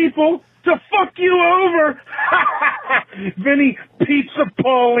for people to fuck you over. Vinny Pizza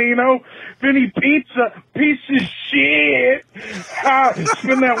Paulino. Vinny Pizza, piece of shit.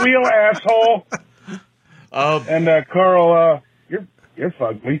 Spin that wheel, asshole. And Carl, you're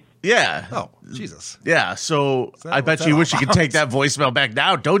fugly. Yeah. Oh, Jesus. Yeah, so I bet you wish you could take that voicemail back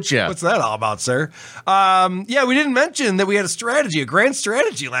now, don't you? What's that all about, sir? Yeah, we didn't mention that we had a grand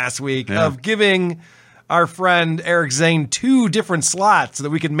strategy last week of giving our friend Eric Zane 2 different slots so that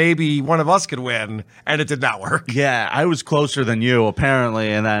we could maybe one of us could win, and it did not work. Yeah, I was closer than you, apparently,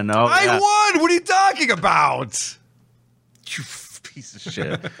 and then... I won! What are you talking about? You piece of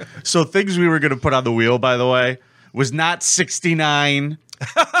shit. So things we were going to put on the wheel, by the way, was not 69...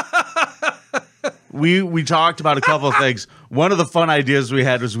 We talked about a couple of things. One of the fun ideas we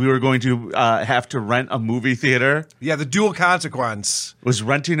had was we were going to have to rent a movie theater. Yeah, the dual consequence was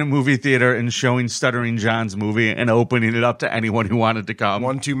renting a movie theater and showing Stuttering John's movie and opening it up to anyone who wanted to come.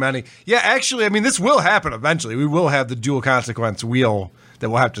 One too many. Yeah, actually, I mean, this will happen eventually. We will have the dual consequence wheel that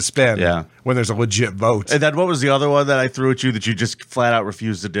we'll have to spin when there's a legit vote. And then what was the other one that I threw at you that you just flat out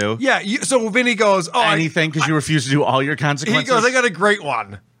refused to do? Yeah, so Vinny goes, anything because you refused to do all your consequences? He goes, I got a great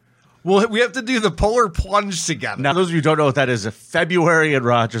one. Well, we have to do the polar plunge together. Now, those of you who don't know what that is, February in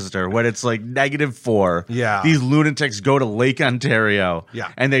Rochester, when it's like -4. Yeah. These lunatics go to Lake Ontario. Yeah.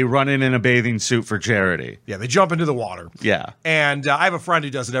 And they run in a bathing suit for charity. Yeah, they jump into the water. Yeah. And I have a friend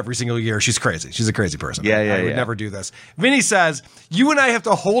who does it every single year. She's crazy. She's a crazy person. I would never do this. Vinny says, you and I have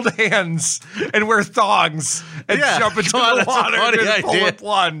to hold hands and wear thongs and jump into the water and polar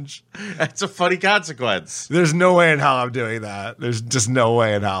plunge. That's a funny consequence. There's no way in hell I'm doing that. There's just no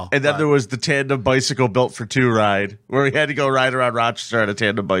way in hell. And then there was the tandem bicycle built for 2 ride, where we had to go ride around Rochester on a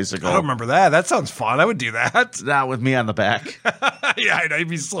tandem bicycle. I don't remember that. That sounds fun. I would do that. Not with me on the back. Yeah, I know. You'd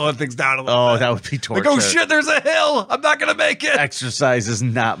be slowing things down a little bit. Oh, that would be torture. Like, oh shit, there's a hill. I'm not going to make it. Exercise is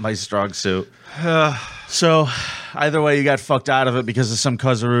not my strong suit. So, either way, you got fucked out of it because of some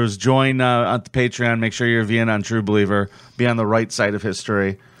cuzzaroos. Join on the Patreon. Make sure you're VN on True Believer. Be on the right side of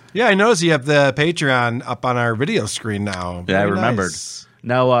history. Yeah, I noticed you have the Patreon up on our video screen now. Yeah, I remembered.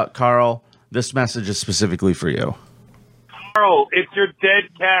 Now, Carl, this message is specifically for you. Carl, it's your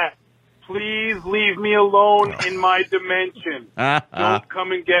dead cat. Please leave me alone in my dimension. Don't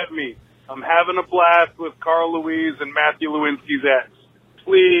come and get me. I'm having a blast with Carl Louise and Matthew Lewinsky's ex.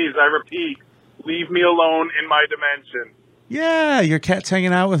 Please, I repeat, leave me alone in my dimension. Yeah, your cat's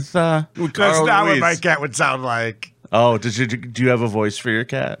hanging out with Carl That's not Louise. what my cat would sound like. Oh, do you have a voice for your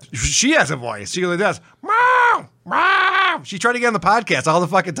cat? She has a voice. She really does. Meow, meow. She tried to get on the podcast all the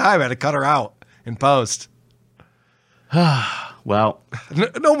fucking time. I had to cut her out in post. Well,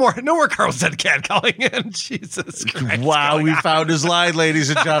 no more Carl's dead cat calling in. Jesus Christ. Wow, we found his line, ladies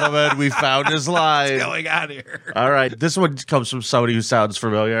and gentlemen. We found his line. What's going on here? All right, this one comes from somebody who sounds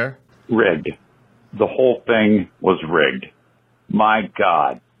familiar. Rigged. The whole thing was rigged. My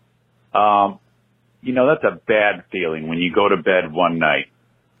God. That's a bad feeling when you go to bed one night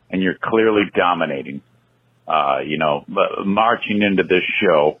and you're clearly dominating, marching into this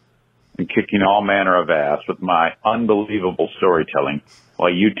show and kicking all manner of ass with my unbelievable storytelling while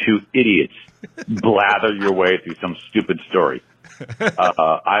you two idiots blather your way through some stupid story.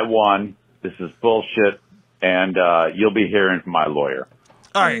 I won. This is bullshit. And you'll be hearing from my lawyer.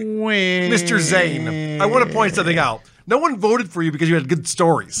 All right, Mr. Zane, I want to point something out. No one voted for you because you had good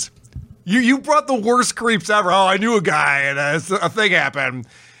stories. You brought the worst creeps ever. Oh, I knew a guy and a thing happened.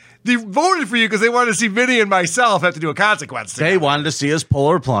 They voted for you because they wanted to see Vinny and myself have to do a consequence together. They wanted to see us pull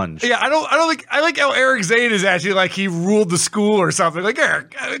or plunge. Yeah, I like how Eric Zane is actually like he ruled the school or something. Like,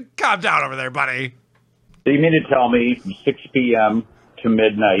 Eric, calm down over there, buddy. So you mean to tell me from 6 p.m. to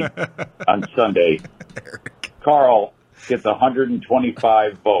midnight on Sunday, Carl gets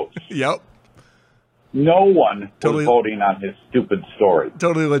 125 votes. Yep. No one was voting on his stupid story.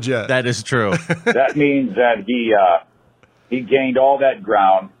 Totally legit. That is true. That means that he gained all that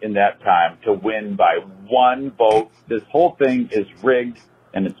ground in that time to win by one vote. This whole thing is rigged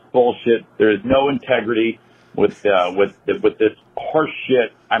and it's bullshit. There is no integrity with this horse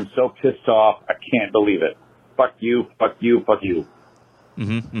shit. I'm so pissed off. I can't believe it. Fuck you. Fuck you. Fuck you.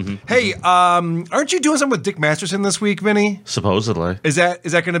 Hey, aren't you doing something with Dick Masterson this week, Vinny? Supposedly. Is that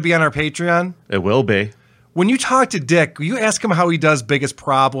going to be on our Patreon? It will be. When you talk to Dick, will you ask him how he does biggest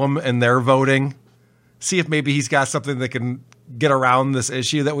problem in their voting? See if maybe he's got something that can get around this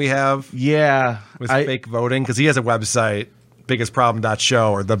issue that we have. Yeah. With fake voting. Because he has a website,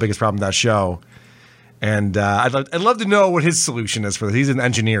 biggestproblem.show or thebiggestproblem.show. And I'd love to know what his solution is for this. He's an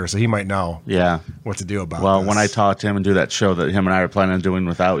engineer, so he might know what to do about this. Well, when I talk to him and do that show that him and I are planning on doing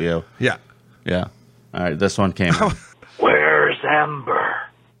without you. Yeah. Yeah. All right, this one came. Where's Amber?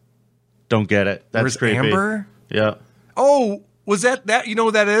 Don't get it. That's Where's creepy. Amber? Yeah. Oh, was that? You know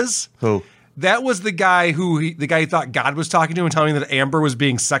what that is? Who? That was the guy who thought God was talking to and telling him that Amber was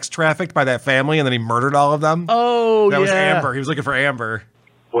being sex trafficked by that family, and then he murdered all of them. Oh, that was Amber. He was looking for Amber.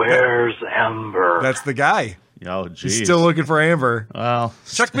 Where's Amber? That's the guy. Oh, jeez. He's still looking for Amber. Well,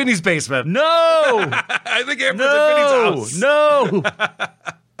 check Vinny's basement. No, I think Amber's at Vinny's house. No.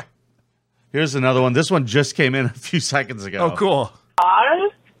 Here's another one. This one just came in a few seconds ago. Oh, cool.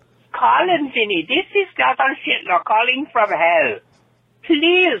 Karl and Vinnie, this is Adolf Hitler calling from hell.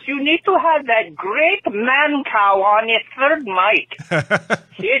 Please, you need to have that great man cow on his third mic.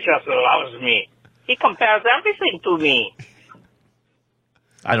 He just loves me. He compares everything to me.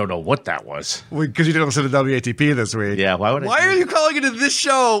 I don't know what that was. Because you didn't listen to WATP this week. Yeah, why would I? Why are you calling into this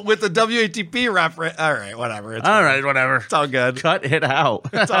show with the WATP reference? All right, whatever. Whatever. It's all good. Cut it out.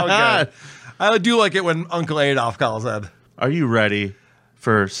 It's all good. I do like it when Uncle Adolf calls in. Are you ready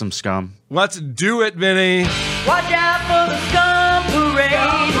for some scum? Let's do it, Vinny. Watch out for the scum parade.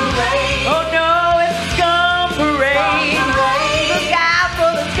 Oh no, it's a scum parade. Look out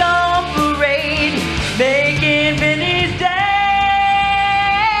for the scum parade. Making Vinny's day.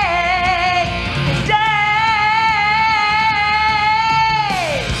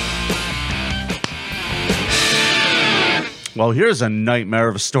 Well, here's a nightmare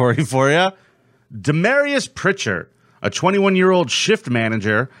of a story for you. Demarius Pritchard, a 21-year-old shift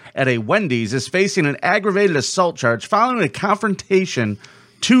manager at a Wendy's, is facing an aggravated assault charge following a confrontation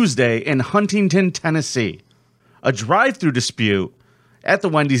Tuesday in Huntington, Tennessee. A drive-thru dispute at the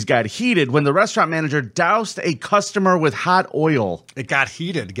Wendy's got heated when the restaurant manager doused a customer with hot oil. It got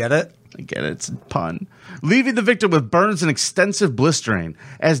heated, get it? I get it, it's a pun. Leaving the victim with burns and extensive blistering.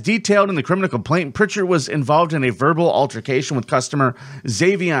 As detailed in the criminal complaint, Pritchard was involved in a verbal altercation with customer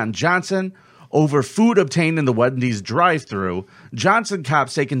Xavion Johnson over food obtained in the Wendy's drive-thru. Johnson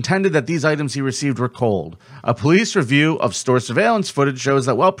cops say contended that these items he received were cold. A police review of store surveillance footage shows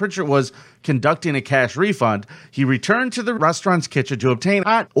that while Pritchard was conducting a cash refund, he returned to the restaurant's kitchen to obtain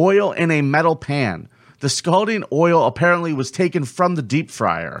hot oil in a metal pan. The scalding oil apparently was taken from the deep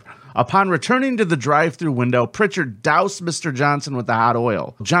fryer. Upon returning to the drive-thru window, Pritchard doused Mr. Johnson with the hot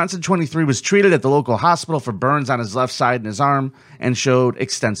oil. Johnson, 23, was treated at the local hospital for burns on his left side and his arm and showed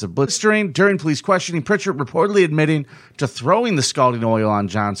extensive blistering. During police questioning, Pritchard reportedly admitting to throwing the scalding oil on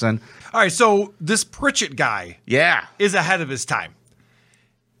Johnson. All right, so this Pritchett guy is ahead of his time.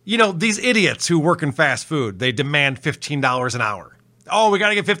 You know, these idiots who work in fast food, they demand $15 an hour. Oh, we got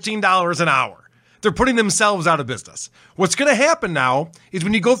to get $15 an hour. They're putting themselves out of business. What's going to happen now is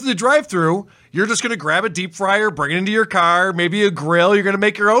when you go through the drive-thru, you're just going to grab a deep fryer, bring it into your car, maybe a grill. You're going to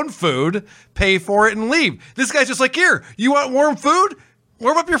make your own food, pay for it, and leave. This guy's just like, here, you want warm food?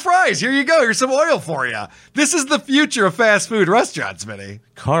 Warm up your fries. Here you go. Here's some oil for you. This is the future of fast food restaurants, Vinny.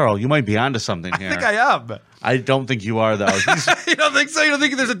 Carl, you might be onto something here. I think I am. I don't think you are, though. You don't think so? You don't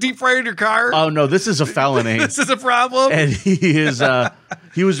think there's a deep fryer in your car? Oh, no, this is a felony. This is a problem? And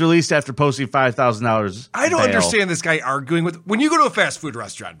he was released after posting $5,000 I don't bail. understand this guy arguing with... When you go to a fast food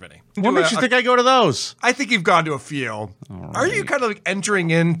restaurant, Vinny... What makes you think I go to those? I think you've gone to a few. Right. Are you kind of like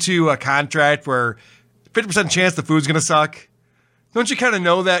entering into a contract where 50% chance the food's going to suck? Don't you kind of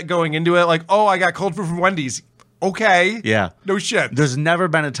know that going into it? Like, oh, I got cold food from Wendy's. Okay. Yeah. No shit. There's never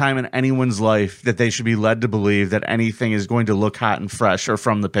been a time in anyone's life that they should be led to believe that anything is going to look hot and fresh or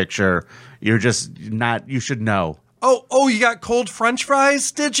from the picture. You're just not, you should know. Oh, you got cold French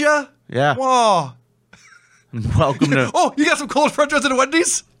fries, did you? Yeah. Whoa. Welcome to... Oh, you got some cold French fries at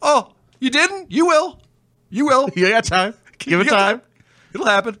Wendy's? Oh, you didn't? You will. You will. You got time. Give it time. It'll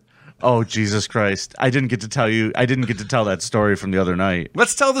happen. Oh, Jesus Christ. I didn't get to tell that story from the other night.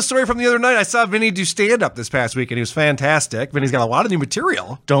 Let's tell the story from the other night. I saw Vinny do stand-up this past week, and he was fantastic. Vinny's got a lot of new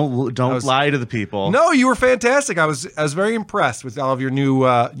material. Don't lie to the people. No, you were fantastic. I was very impressed with all of your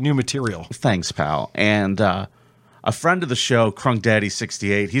new material. Thanks, pal. And a friend of the show, Crunk Daddy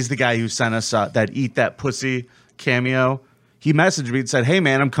 68, he's the guy who sent us that Eat That Pussy cameo. He messaged me and said, hey,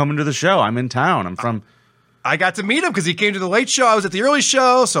 man, I'm coming to the show. I'm in town. I got to meet him because he came to the late show. I was at the early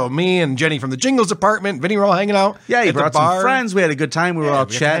show, so me and Jenny from the Jingles apartment, Vinny were all hanging out. Yeah, he brought some friends. We had a good time. We were all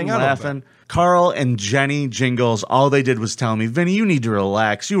chatting, laughing. Carl and Jenny Jingles, all they did was tell me, Vinny, you need to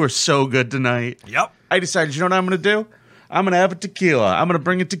relax. You were so good tonight. Yep. I decided, you know what I'm going to do? I'm going to have a tequila. I'm going to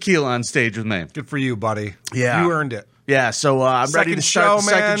bring a tequila on stage with me. Good for you, buddy. Yeah. You earned it. Yeah, so I'm ready to start the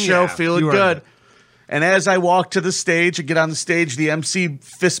second show, feeling good. And as I walk to the stage and get on the stage, the MC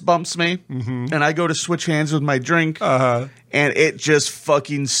fist bumps me, and I go to switch hands with my drink, and it just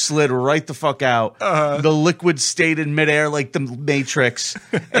fucking slid right the fuck out. The liquid stayed in midair like the Matrix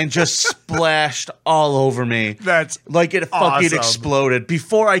and just splashed all over me. That's like it fucking awesome. exploded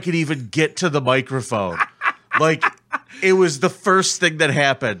before I could even get to the microphone. Like... It was the first thing that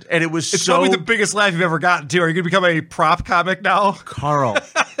happened, and it's probably the biggest laugh you've ever gotten to. Are you going to become a prop comic now? Carl.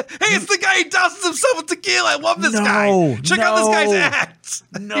 Hey, it's the guy who douses himself with tequila. I love this guy. Check out this guy's act.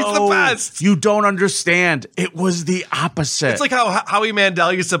 No. He's the best. You don't understand. It was the opposite. It's like how Howie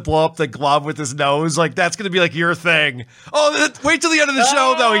Mandel used to blow up the glove with his nose. Like, that's going to be like your thing. Oh, wait till the end of the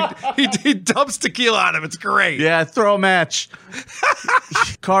show, though. He dumps tequila on him. It's great. Yeah, throw a match.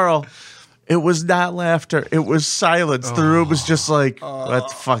 Carl. It was not laughter. It was silence. The room was just like, what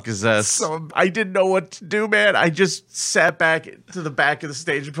the fuck is this? I didn't know what to do, man. I just sat back to the back of the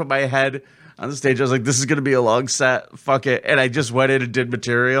stage and put my head on the stage. I was like, this is going to be a long set. Fuck it. And I just went in and did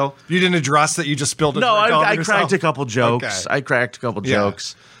material. You didn't address that you just spilled it? No, I cracked a couple jokes. Okay. I cracked a couple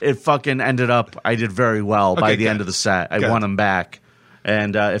jokes. It fucking ended up, I did very well by the end of the set. I won them back.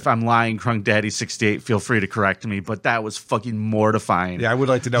 And if I'm lying, Crunk Daddy 68, feel free to correct me. But that was fucking mortifying. Yeah, I would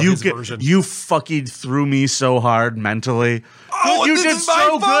like to know his version. You fucking threw me so hard mentally. Oh, you did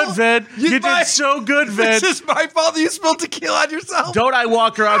so good, Vin. You did so good, Vin. This is my fault that you spilled tequila on yourself. Don't I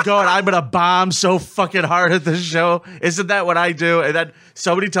walk around going, I'm going to bomb so fucking hard at this show? Isn't that what I do? And then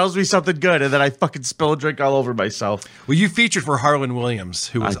somebody tells me something good, and then I fucking spill a drink all over myself. Well, you featured for Harlan Williams,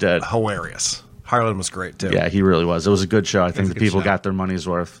 who was hilarious. Harlan was great, too. Yeah, he really was. It was a good show. I think the people got their money's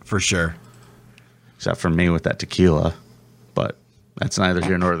worth. For sure. Except for me with that tequila. But that's neither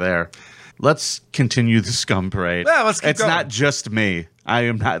here nor there. Let's continue the scum parade. Yeah, let's keep It's going. not just me. I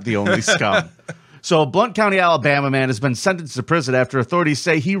am not the only scum. So a Blount County, Alabama man has been sentenced to prison after authorities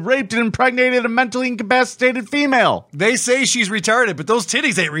say he raped and impregnated a mentally incapacitated female. They say she's retarded, but those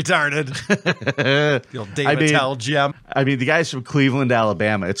titties ain't retarded. The old Dave Attell gem. I mean, the guy's from Cleveland,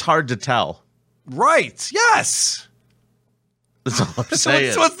 Alabama. It's hard to tell. Right. Yes. That's all I'm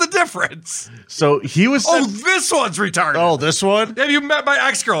saying. What's the difference? So he was... this one's retarded. Oh, this one? Have you met my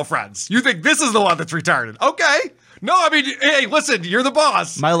ex-girlfriends? You think this is the one that's retarded? Okay. No, I mean, hey, listen, you're the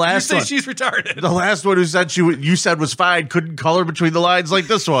boss. My last one. You say she's retarded. The last one who said you said was fine couldn't color between the lines like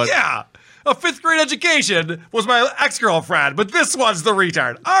this one. Yeah. A 5th grade education was my ex-girlfriend, but this one's the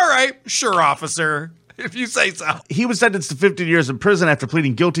retard. All right, sure, officer, if you say so. He was sentenced to 15 years in prison after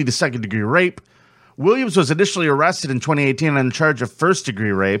pleading guilty to second-degree rape. Williams was initially arrested in 2018 on charge of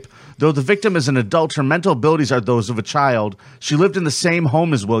first-degree rape. Though the victim is an adult, her mental abilities are those of a child. She lived in the same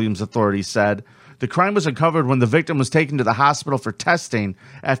home as Williams, authorities said. The crime was uncovered when the victim was taken to the hospital for testing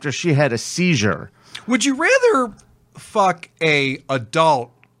after she had a seizure. Would you rather fuck a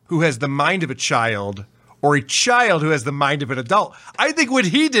adult who has the mind of a child or a child who has the mind of an adult? I think what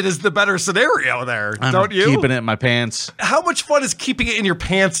he did is the better scenario there, don't you? Keeping it in my pants. How much fun is keeping it in your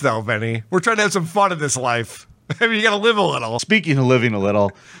pants, though, Vinny? We're trying to have some fun in this life. I mean, you got to live a little. Speaking of living a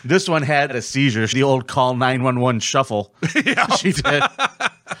little, this one had a seizure. The old call 911 shuffle. Yeah. She did.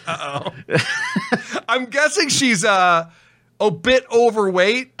 Uh-oh. I'm guessing she's a bit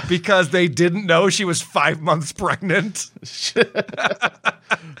overweight because they didn't know she was 5 months pregnant.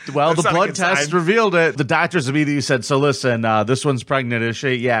 Well, the blood test revealed it. The doctors immediately said, so listen, this one's pregnant, is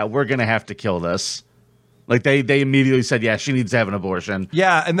she? Yeah, we're going to have to kill this. Like, they immediately said, yeah, she needs to have an abortion.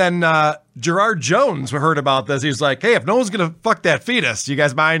 Yeah, and then Gerard Jones heard about this. He was like, hey, if no one's going to fuck that fetus, do you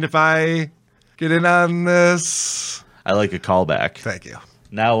guys mind if I get in on this? I like a callback. Thank you.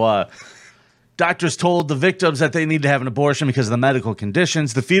 Now, doctors told the victims that they need to have an abortion because of the medical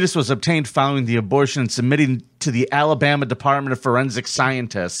conditions. The fetus was obtained following the abortion and submitting to the Alabama Department of Forensic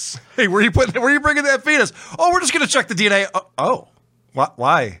Scientists. Hey, where you bringing that fetus? Oh, we're just going to check the DNA. Oh,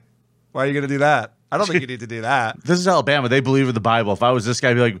 why? Why are you going to do that? I don't think you need to do that. This is Alabama. They believe in the Bible. If I was this guy,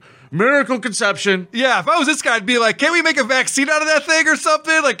 I'd be like, miracle conception. Yeah, if I was this guy, I'd be like, can't we make a vaccine out of that thing or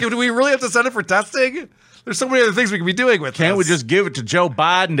something? Like, do we really have to send it for testing? There's so many other things we can be doing with Can't we just give it to Joe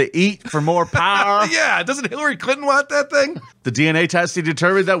Biden to eat for more power? Yeah, doesn't Hillary Clinton want that thing? The DNA testing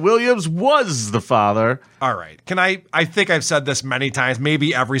determined that Williams was the father. All right. I think I've said this many times,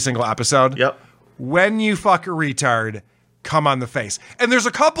 maybe every single episode. Yep. When you fuck a retard, come on the face. And there's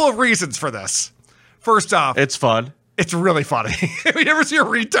a couple of reasons for this. First off, it's fun. It's really funny. Have you ever seen a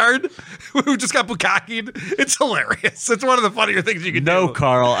retard who just got bukkakied? It's hilarious. It's one of the funnier things you can do. No,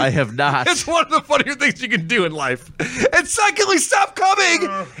 Carl, I have not. It's one of the funnier things you can do in life. And secondly, stop coming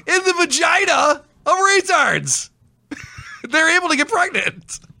in the vagina of retards. They're able to get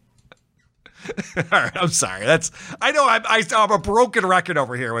pregnant. All right, I'm sorry. I know I'm a broken record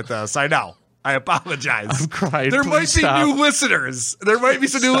over here with this. I know. I apologize. I'm crying. There might be new listeners. There might be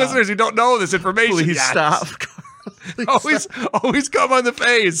some new listeners who don't know this information Please yet. stop. Please always come on the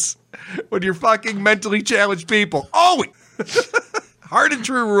face when you're fucking mentally challenged people. Always. Hard and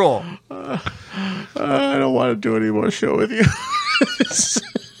true rule. I don't want to do any more show with you.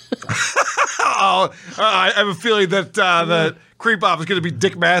 I have a feeling that the creep off is going to be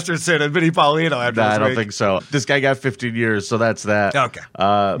Dick Masterson and Vinnie Paulino after this I don't week. think so. This guy got 15 years, so that's that. Okay.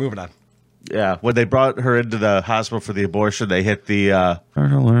 Moving on. Yeah, when they brought her into the hospital for the abortion, they hit the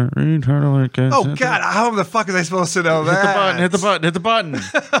retard alert. Oh God, how the fuck is I supposed to know that? Hit the button.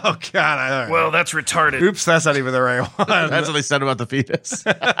 Oh God, all right. Well, that's retarded. Oops, that's not even the right one. That's what they said about the fetus.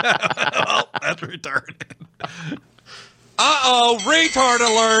 Oh, that's retarded. Uh-oh, retard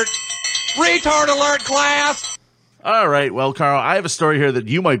alert. Retard alert, class. All right, well, Carl, I have a story here that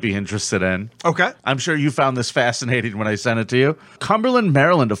you might be interested in. Okay. I'm sure you found this fascinating when I sent it to you. Cumberland,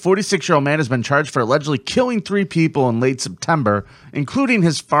 Maryland, a 46-year-old man has been charged for allegedly killing 3 people in late September, including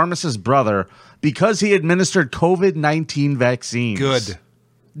his pharmacist brother, because he administered COVID-19 vaccines. Good.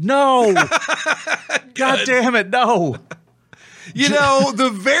 No. God damn it, no. You know,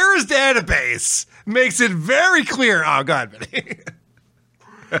 the VAERS database makes it very clear. Oh, God, Vinny.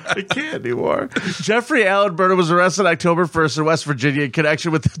 I can't anymore. Jeffrey Allen Burnham was arrested October 1st in West Virginia in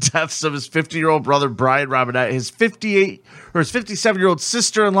connection with the deaths of his 50-year-old brother, Brian Robinette, his 57-year-old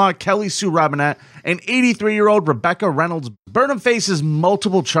sister-in-law, Kelly Sue Robinette, and 83-year-old Rebecca Reynolds. Burnham faces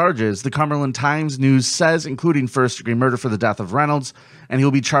multiple charges, the Cumberland Times News says, including first-degree murder for the death of Reynolds, and he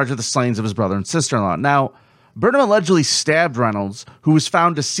will be charged with the slayings of his brother and sister-in-law. Now, Burnham allegedly stabbed Reynolds, who was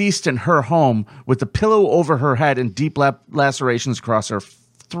found deceased in her home with a pillow over her head and deep lacerations across her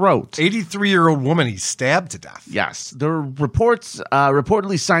throat. 83-year-old woman he stabbed to death. Yes. There were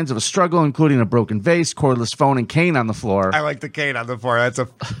reportedly signs of a struggle, including a broken vase, cordless phone, and cane on the floor. I like the cane on the floor.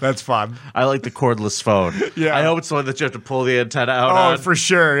 That's fun. I like the cordless phone. Yeah. I hope it's the one that you have to pull the antenna out on. Oh, for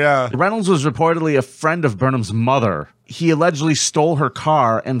sure, yeah. Reynolds was reportedly a friend of Burnham's mother. He allegedly stole her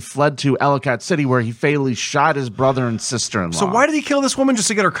car and fled to Ellicott City, where he fatally shot his brother and sister-in-law. So why did he kill this woman, just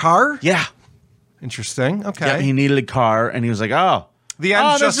to get her car? Yeah. Interesting. Okay. Yeah, he needed a car, and he was like,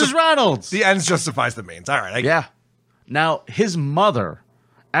 this is Reynolds. The ends justifies the means. All right. Yeah. Now, his mother,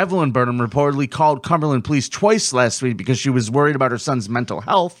 Evelyn Burnham, reportedly called Cumberland police twice last week because she was worried about her son's mental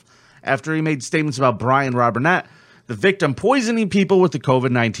health after he made statements about Brian Robinette, the victim, poisoning people with the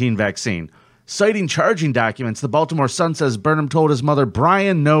COVID-19 vaccine. Citing charging documents, the Baltimore Sun says Burnham told his mother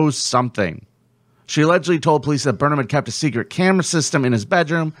Brian knows something. She allegedly told police that Burnham had kept a secret camera system in his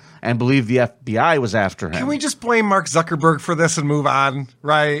bedroom and believed the FBI was after him. Can we just blame Mark Zuckerberg for this and move on,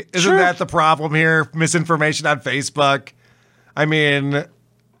 right? Isn't that the problem here? Misinformation on Facebook. I mean,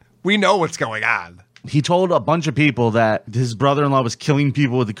 we know what's going on. He told a bunch of people that his brother-in-law was killing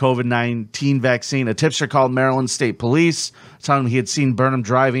people with the COVID-19 vaccine. A tipster called Maryland State Police, telling him he had seen Burnham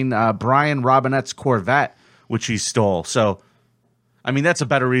driving Brian Robinette's Corvette, which he stole. So, I mean, that's a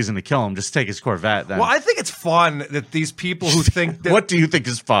better reason to kill him. Just take his Corvette then. Well, I think it's fun that these people who think that... What do you think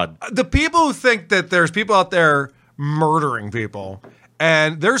is fun? The people who think that there's people out there murdering people,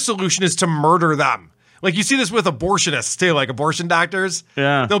 and their solution is to murder them. Like, you see this with abortionists, too, like abortion doctors.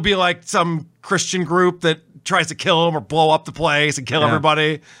 Yeah. There'll be, like, some Christian group that tries to kill them or blow up the place and kill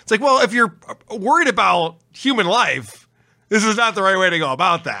everybody. It's like, well, if you're worried about human life, this is not the right way to go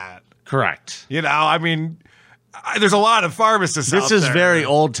about that. Correct. You know, I mean, there's a lot of pharmacists out there. This is very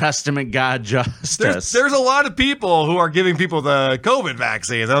Old Testament God justice. There's a lot of people who are giving people the COVID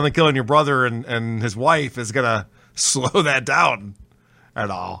vaccines. I don't think killing your brother and his wife is going to slow that down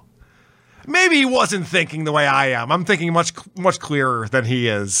at all. Maybe he wasn't thinking the way I am. I'm thinking much clearer than he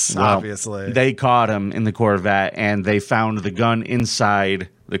is, obviously. They caught him in the Corvette, and they found the gun inside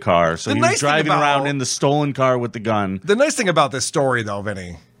the car. So he was driving around in the stolen car with the gun. The nice thing about this story, though,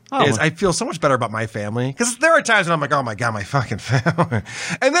 Vinny, is I feel so much better about my family. Because there are times when I'm like, oh, my God, my fucking family.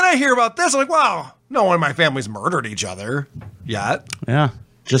 And then I hear about this, I'm like, wow, no one in my family's murdered each other yet. Yeah,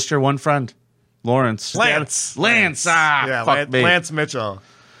 just your one friend, Lance. Yeah, fuck me. Lance Mitchell.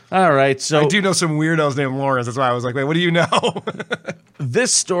 All right, so I do know some weirdos named Lawrence. That's why I was like, wait, what do you know?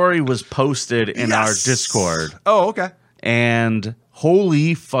 This story was posted in our Discord. Oh, okay. And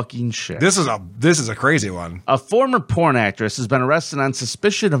holy fucking shit. This is a crazy one. A former porn actress has been arrested on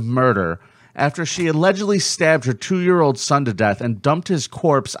suspicion of murder after she allegedly stabbed her 2-year-old son to death and dumped his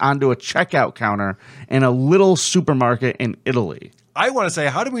corpse onto a checkout counter in a little supermarket in Italy. I want to say,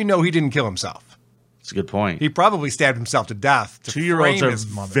 how do we know he didn't kill himself? That's a good point. He probably stabbed himself to death. 2-year-olds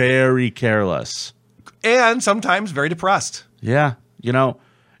are very careless. And sometimes very depressed. Yeah. You know,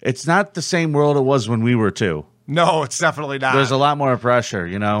 it's not the same world it was when we were 2. No, it's definitely not. There's a lot more pressure,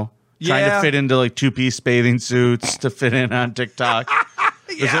 you know? Trying to fit into like 2-piece bathing suits to fit in on TikTok.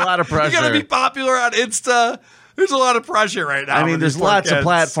 There's a lot of pressure. You got to be popular on Insta. There's a lot of pressure right now. I mean, there's lots of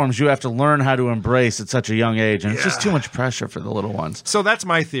platforms you have to learn how to embrace at such a young age, and it's just too much pressure for the little ones. So that's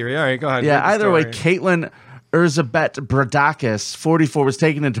my theory. All right, go ahead. Yeah, either way, Caitlin Erzabet Bradakis, 44, was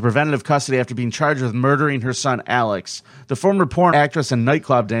taken into preventative custody after being charged with murdering her son, Alex. The former porn actress and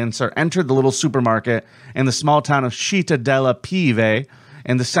nightclub dancer entered the little supermarket in the small town of Città della Pieve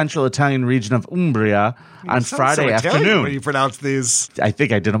in the central Italian region of Umbria on Friday afternoon. When you pronounce these, I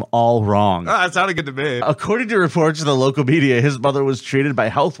think I did them all wrong. That sounded good to me. According to reports of the local media, his mother was treated by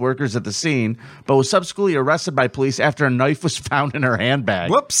health workers at the scene, but was subsequently arrested by police after a knife was found in her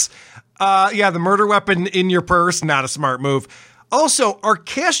handbag. Whoops. The murder weapon in your purse, not a smart move. Also, are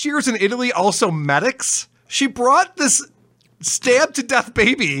cashiers in Italy also medics? She brought this stabbed to death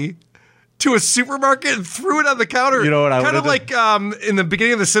baby to a supermarket and threw it on the counter. You know what I kind of like in the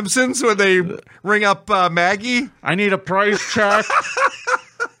beginning of The Simpsons when they ring up Maggie. I need a price check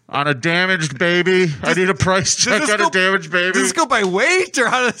on a damaged baby. I need a price check on a damaged baby. Does this go by weight or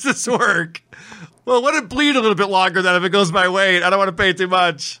how does this work? Well, let it bleed a little bit longer then if it goes by weight. I don't want to pay too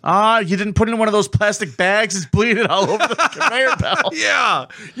much. You didn't put it in one of those plastic bags. It's bleeding all over the conveyor belt. Yeah.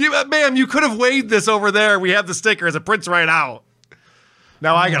 Ma'am, you could have weighed this over there. We have the stickers. It prints right out.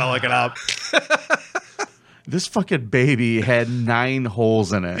 Now I gotta look it up. This fucking baby had 9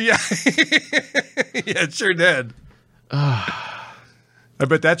 holes in it. Yeah. Yeah, it sure did. I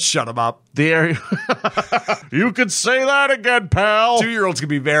bet that shut him up. You could say that again, pal. 2-year-olds can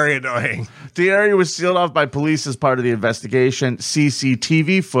be very annoying. The area was sealed off by police as part of the investigation.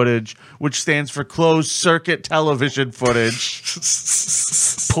 CCTV footage, which stands for closed circuit television footage,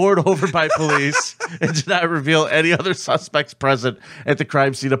 poured over by police and did not reveal any other suspects present at the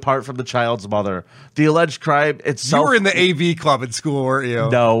crime scene apart from the child's mother. The alleged crime itself... You were in the AV club at school, weren't you?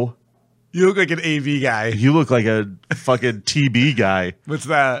 No. You look like an AV guy. You look like a fucking TB guy. What's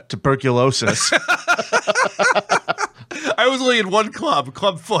that? Tuberculosis. I was only in one club,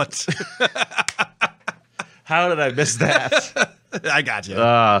 Club Foot. How did I miss that? I got you.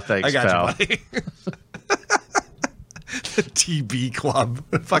 Thanks, I got pal. you, buddy. The TB club.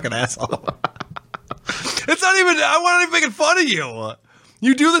 Fucking asshole. It's not even, I wasn't even making fun of you.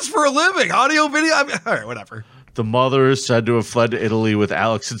 You do this for a living. Audio, video. All right, whatever. The mother is said to have fled to Italy with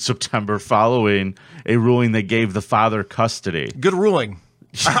Alex in September following a ruling that gave the father custody. Good ruling.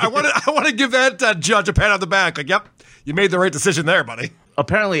 I want to give that judge a pat on the back. Like, yep, you made the right decision there, buddy.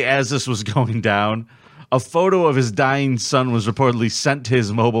 Apparently, as this was going down, a photo of his dying son was reportedly sent to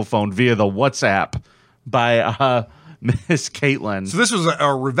his mobile phone via the WhatsApp by Miss Caitlin. So this was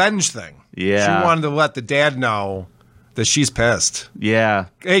a revenge thing. Yeah. She wanted to let the dad know that she's pissed. Yeah.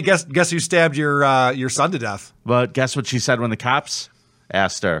 Hey, guess who stabbed your son to death? But guess what she said when the cops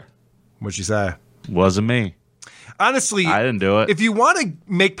asked her? What'd she say? Wasn't me. Honestly, I didn't do it. If you want to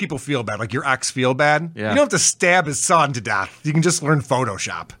make people feel bad, like your ex feel bad, you don't have to stab his son to death. You can just learn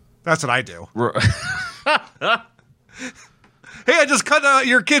Photoshop. That's what I do. Hey, I just cut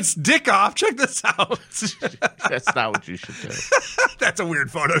your kid's dick off. Check this out. That's not what you should do. That's a weird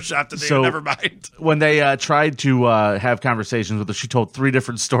Photoshop to do. So, never mind. When they tried to have conversations with her, she told 3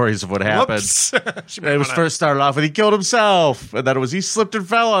 different stories of what happened. It was first started off with he killed himself, and then it was he slipped and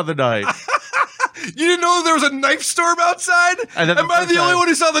fell on the night. You didn't know there was a knife storm outside? Am I the only one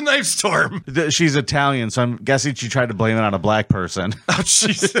who saw the knife storm? She's Italian, so I'm guessing she tried to blame it on a black person. Oh,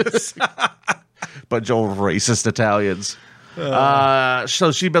 Jesus. Bunch of old racist Italians.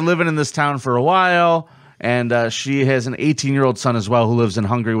 So she'd been living in this town for a while, and she has an 18-year-old son as well who lives in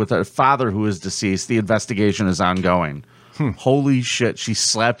Hungary with her father who is deceased. The investigation is ongoing. Holy shit, she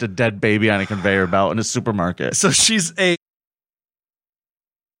slapped a dead baby on a conveyor belt in a supermarket. So she's a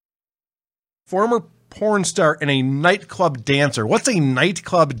former porn star and a nightclub dancer. What's a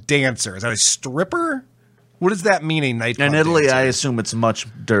nightclub dancer? Is that a stripper? What does that mean, a nightclub In Italy, dancer? I assume it's much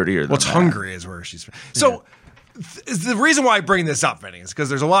dirtier than that. Hungary is where she's from. So the reason why I bring this up, Vinny, is because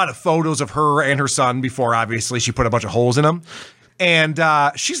there's a lot of photos of her and her son before, obviously, she put a bunch of holes in them. And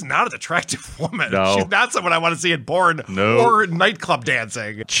she's not an attractive woman. No. She's not someone I want to see in porn or nightclub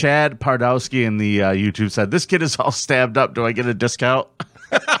dancing. Chad Pardowski in the YouTube said, this kid is all stabbed up. Do I get a discount?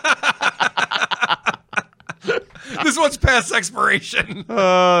 This one's past expiration.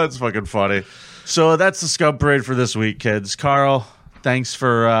 It's fucking funny. So that's the Scum Parade for this week, kids. Carl, thanks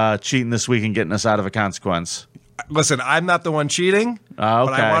for cheating this week and getting us out of a consequence. Listen, I'm not the one cheating, but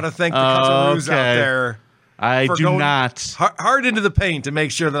I want to thank the Cutaroos out there. I do not. Hard into the paint to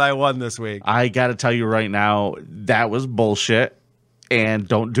make sure that I won this week. I got to tell you right now, that was bullshit, and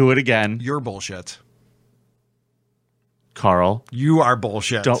don't do it again. You're bullshit. Carl. You are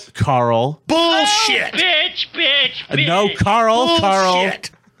bullshit. Carl. Bullshit. Bitch. No, Carl.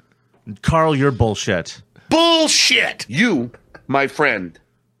 Bullshit. Carl, you're bullshit. Bullshit. You, my friend,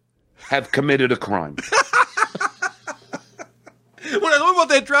 have committed a crime. What I love about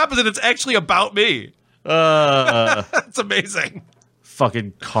that drop is that it's actually about me. It's amazing.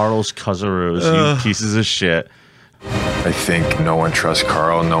 Fucking Carl's Cutaroos, you pieces of shit. I think no one trusts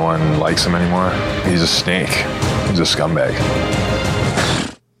Carl. No one likes him anymore. He's a snake. He's a scumbag.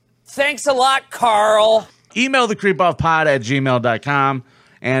 Thanks a lot, Carl. Email thecreepoffpod@gmail.com.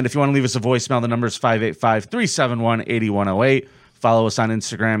 And if you want to leave us a voicemail, the number is 585-371-8108. Follow us on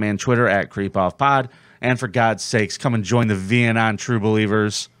Instagram and Twitter @creepoffpod. And for God's sakes, come and join the VNon True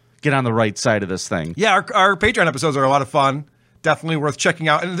Believers. Get on the right side of this thing. Yeah, our Patreon episodes are a lot of fun. Definitely worth checking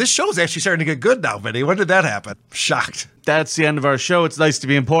out. And this show's actually starting to get good now, Vinny. When did that happen? Shocked. That's the end of our show. It's nice to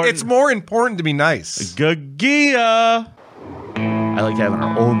be important. It's more important to be nice. Gagia. I like having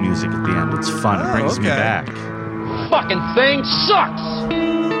our own music at the end. It's fun. It brings me back. Fucking thing sucks.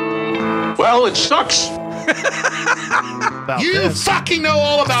 Well, it sucks. You fucking know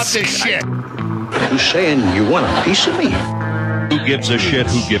all about this shit. You saying you want a piece of me? Who gives a shit?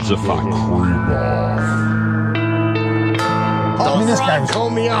 Who gives a fuck? I mean, this guy was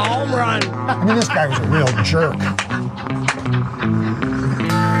told me a home run. I mean, this guy was a real jerk.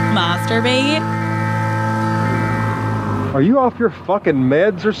 Masturbate? Are you off your fucking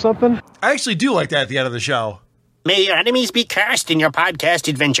meds or something? I actually do like that at the end of the show. May your enemies be cursed in your podcast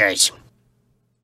adventures.